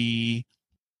 Bye.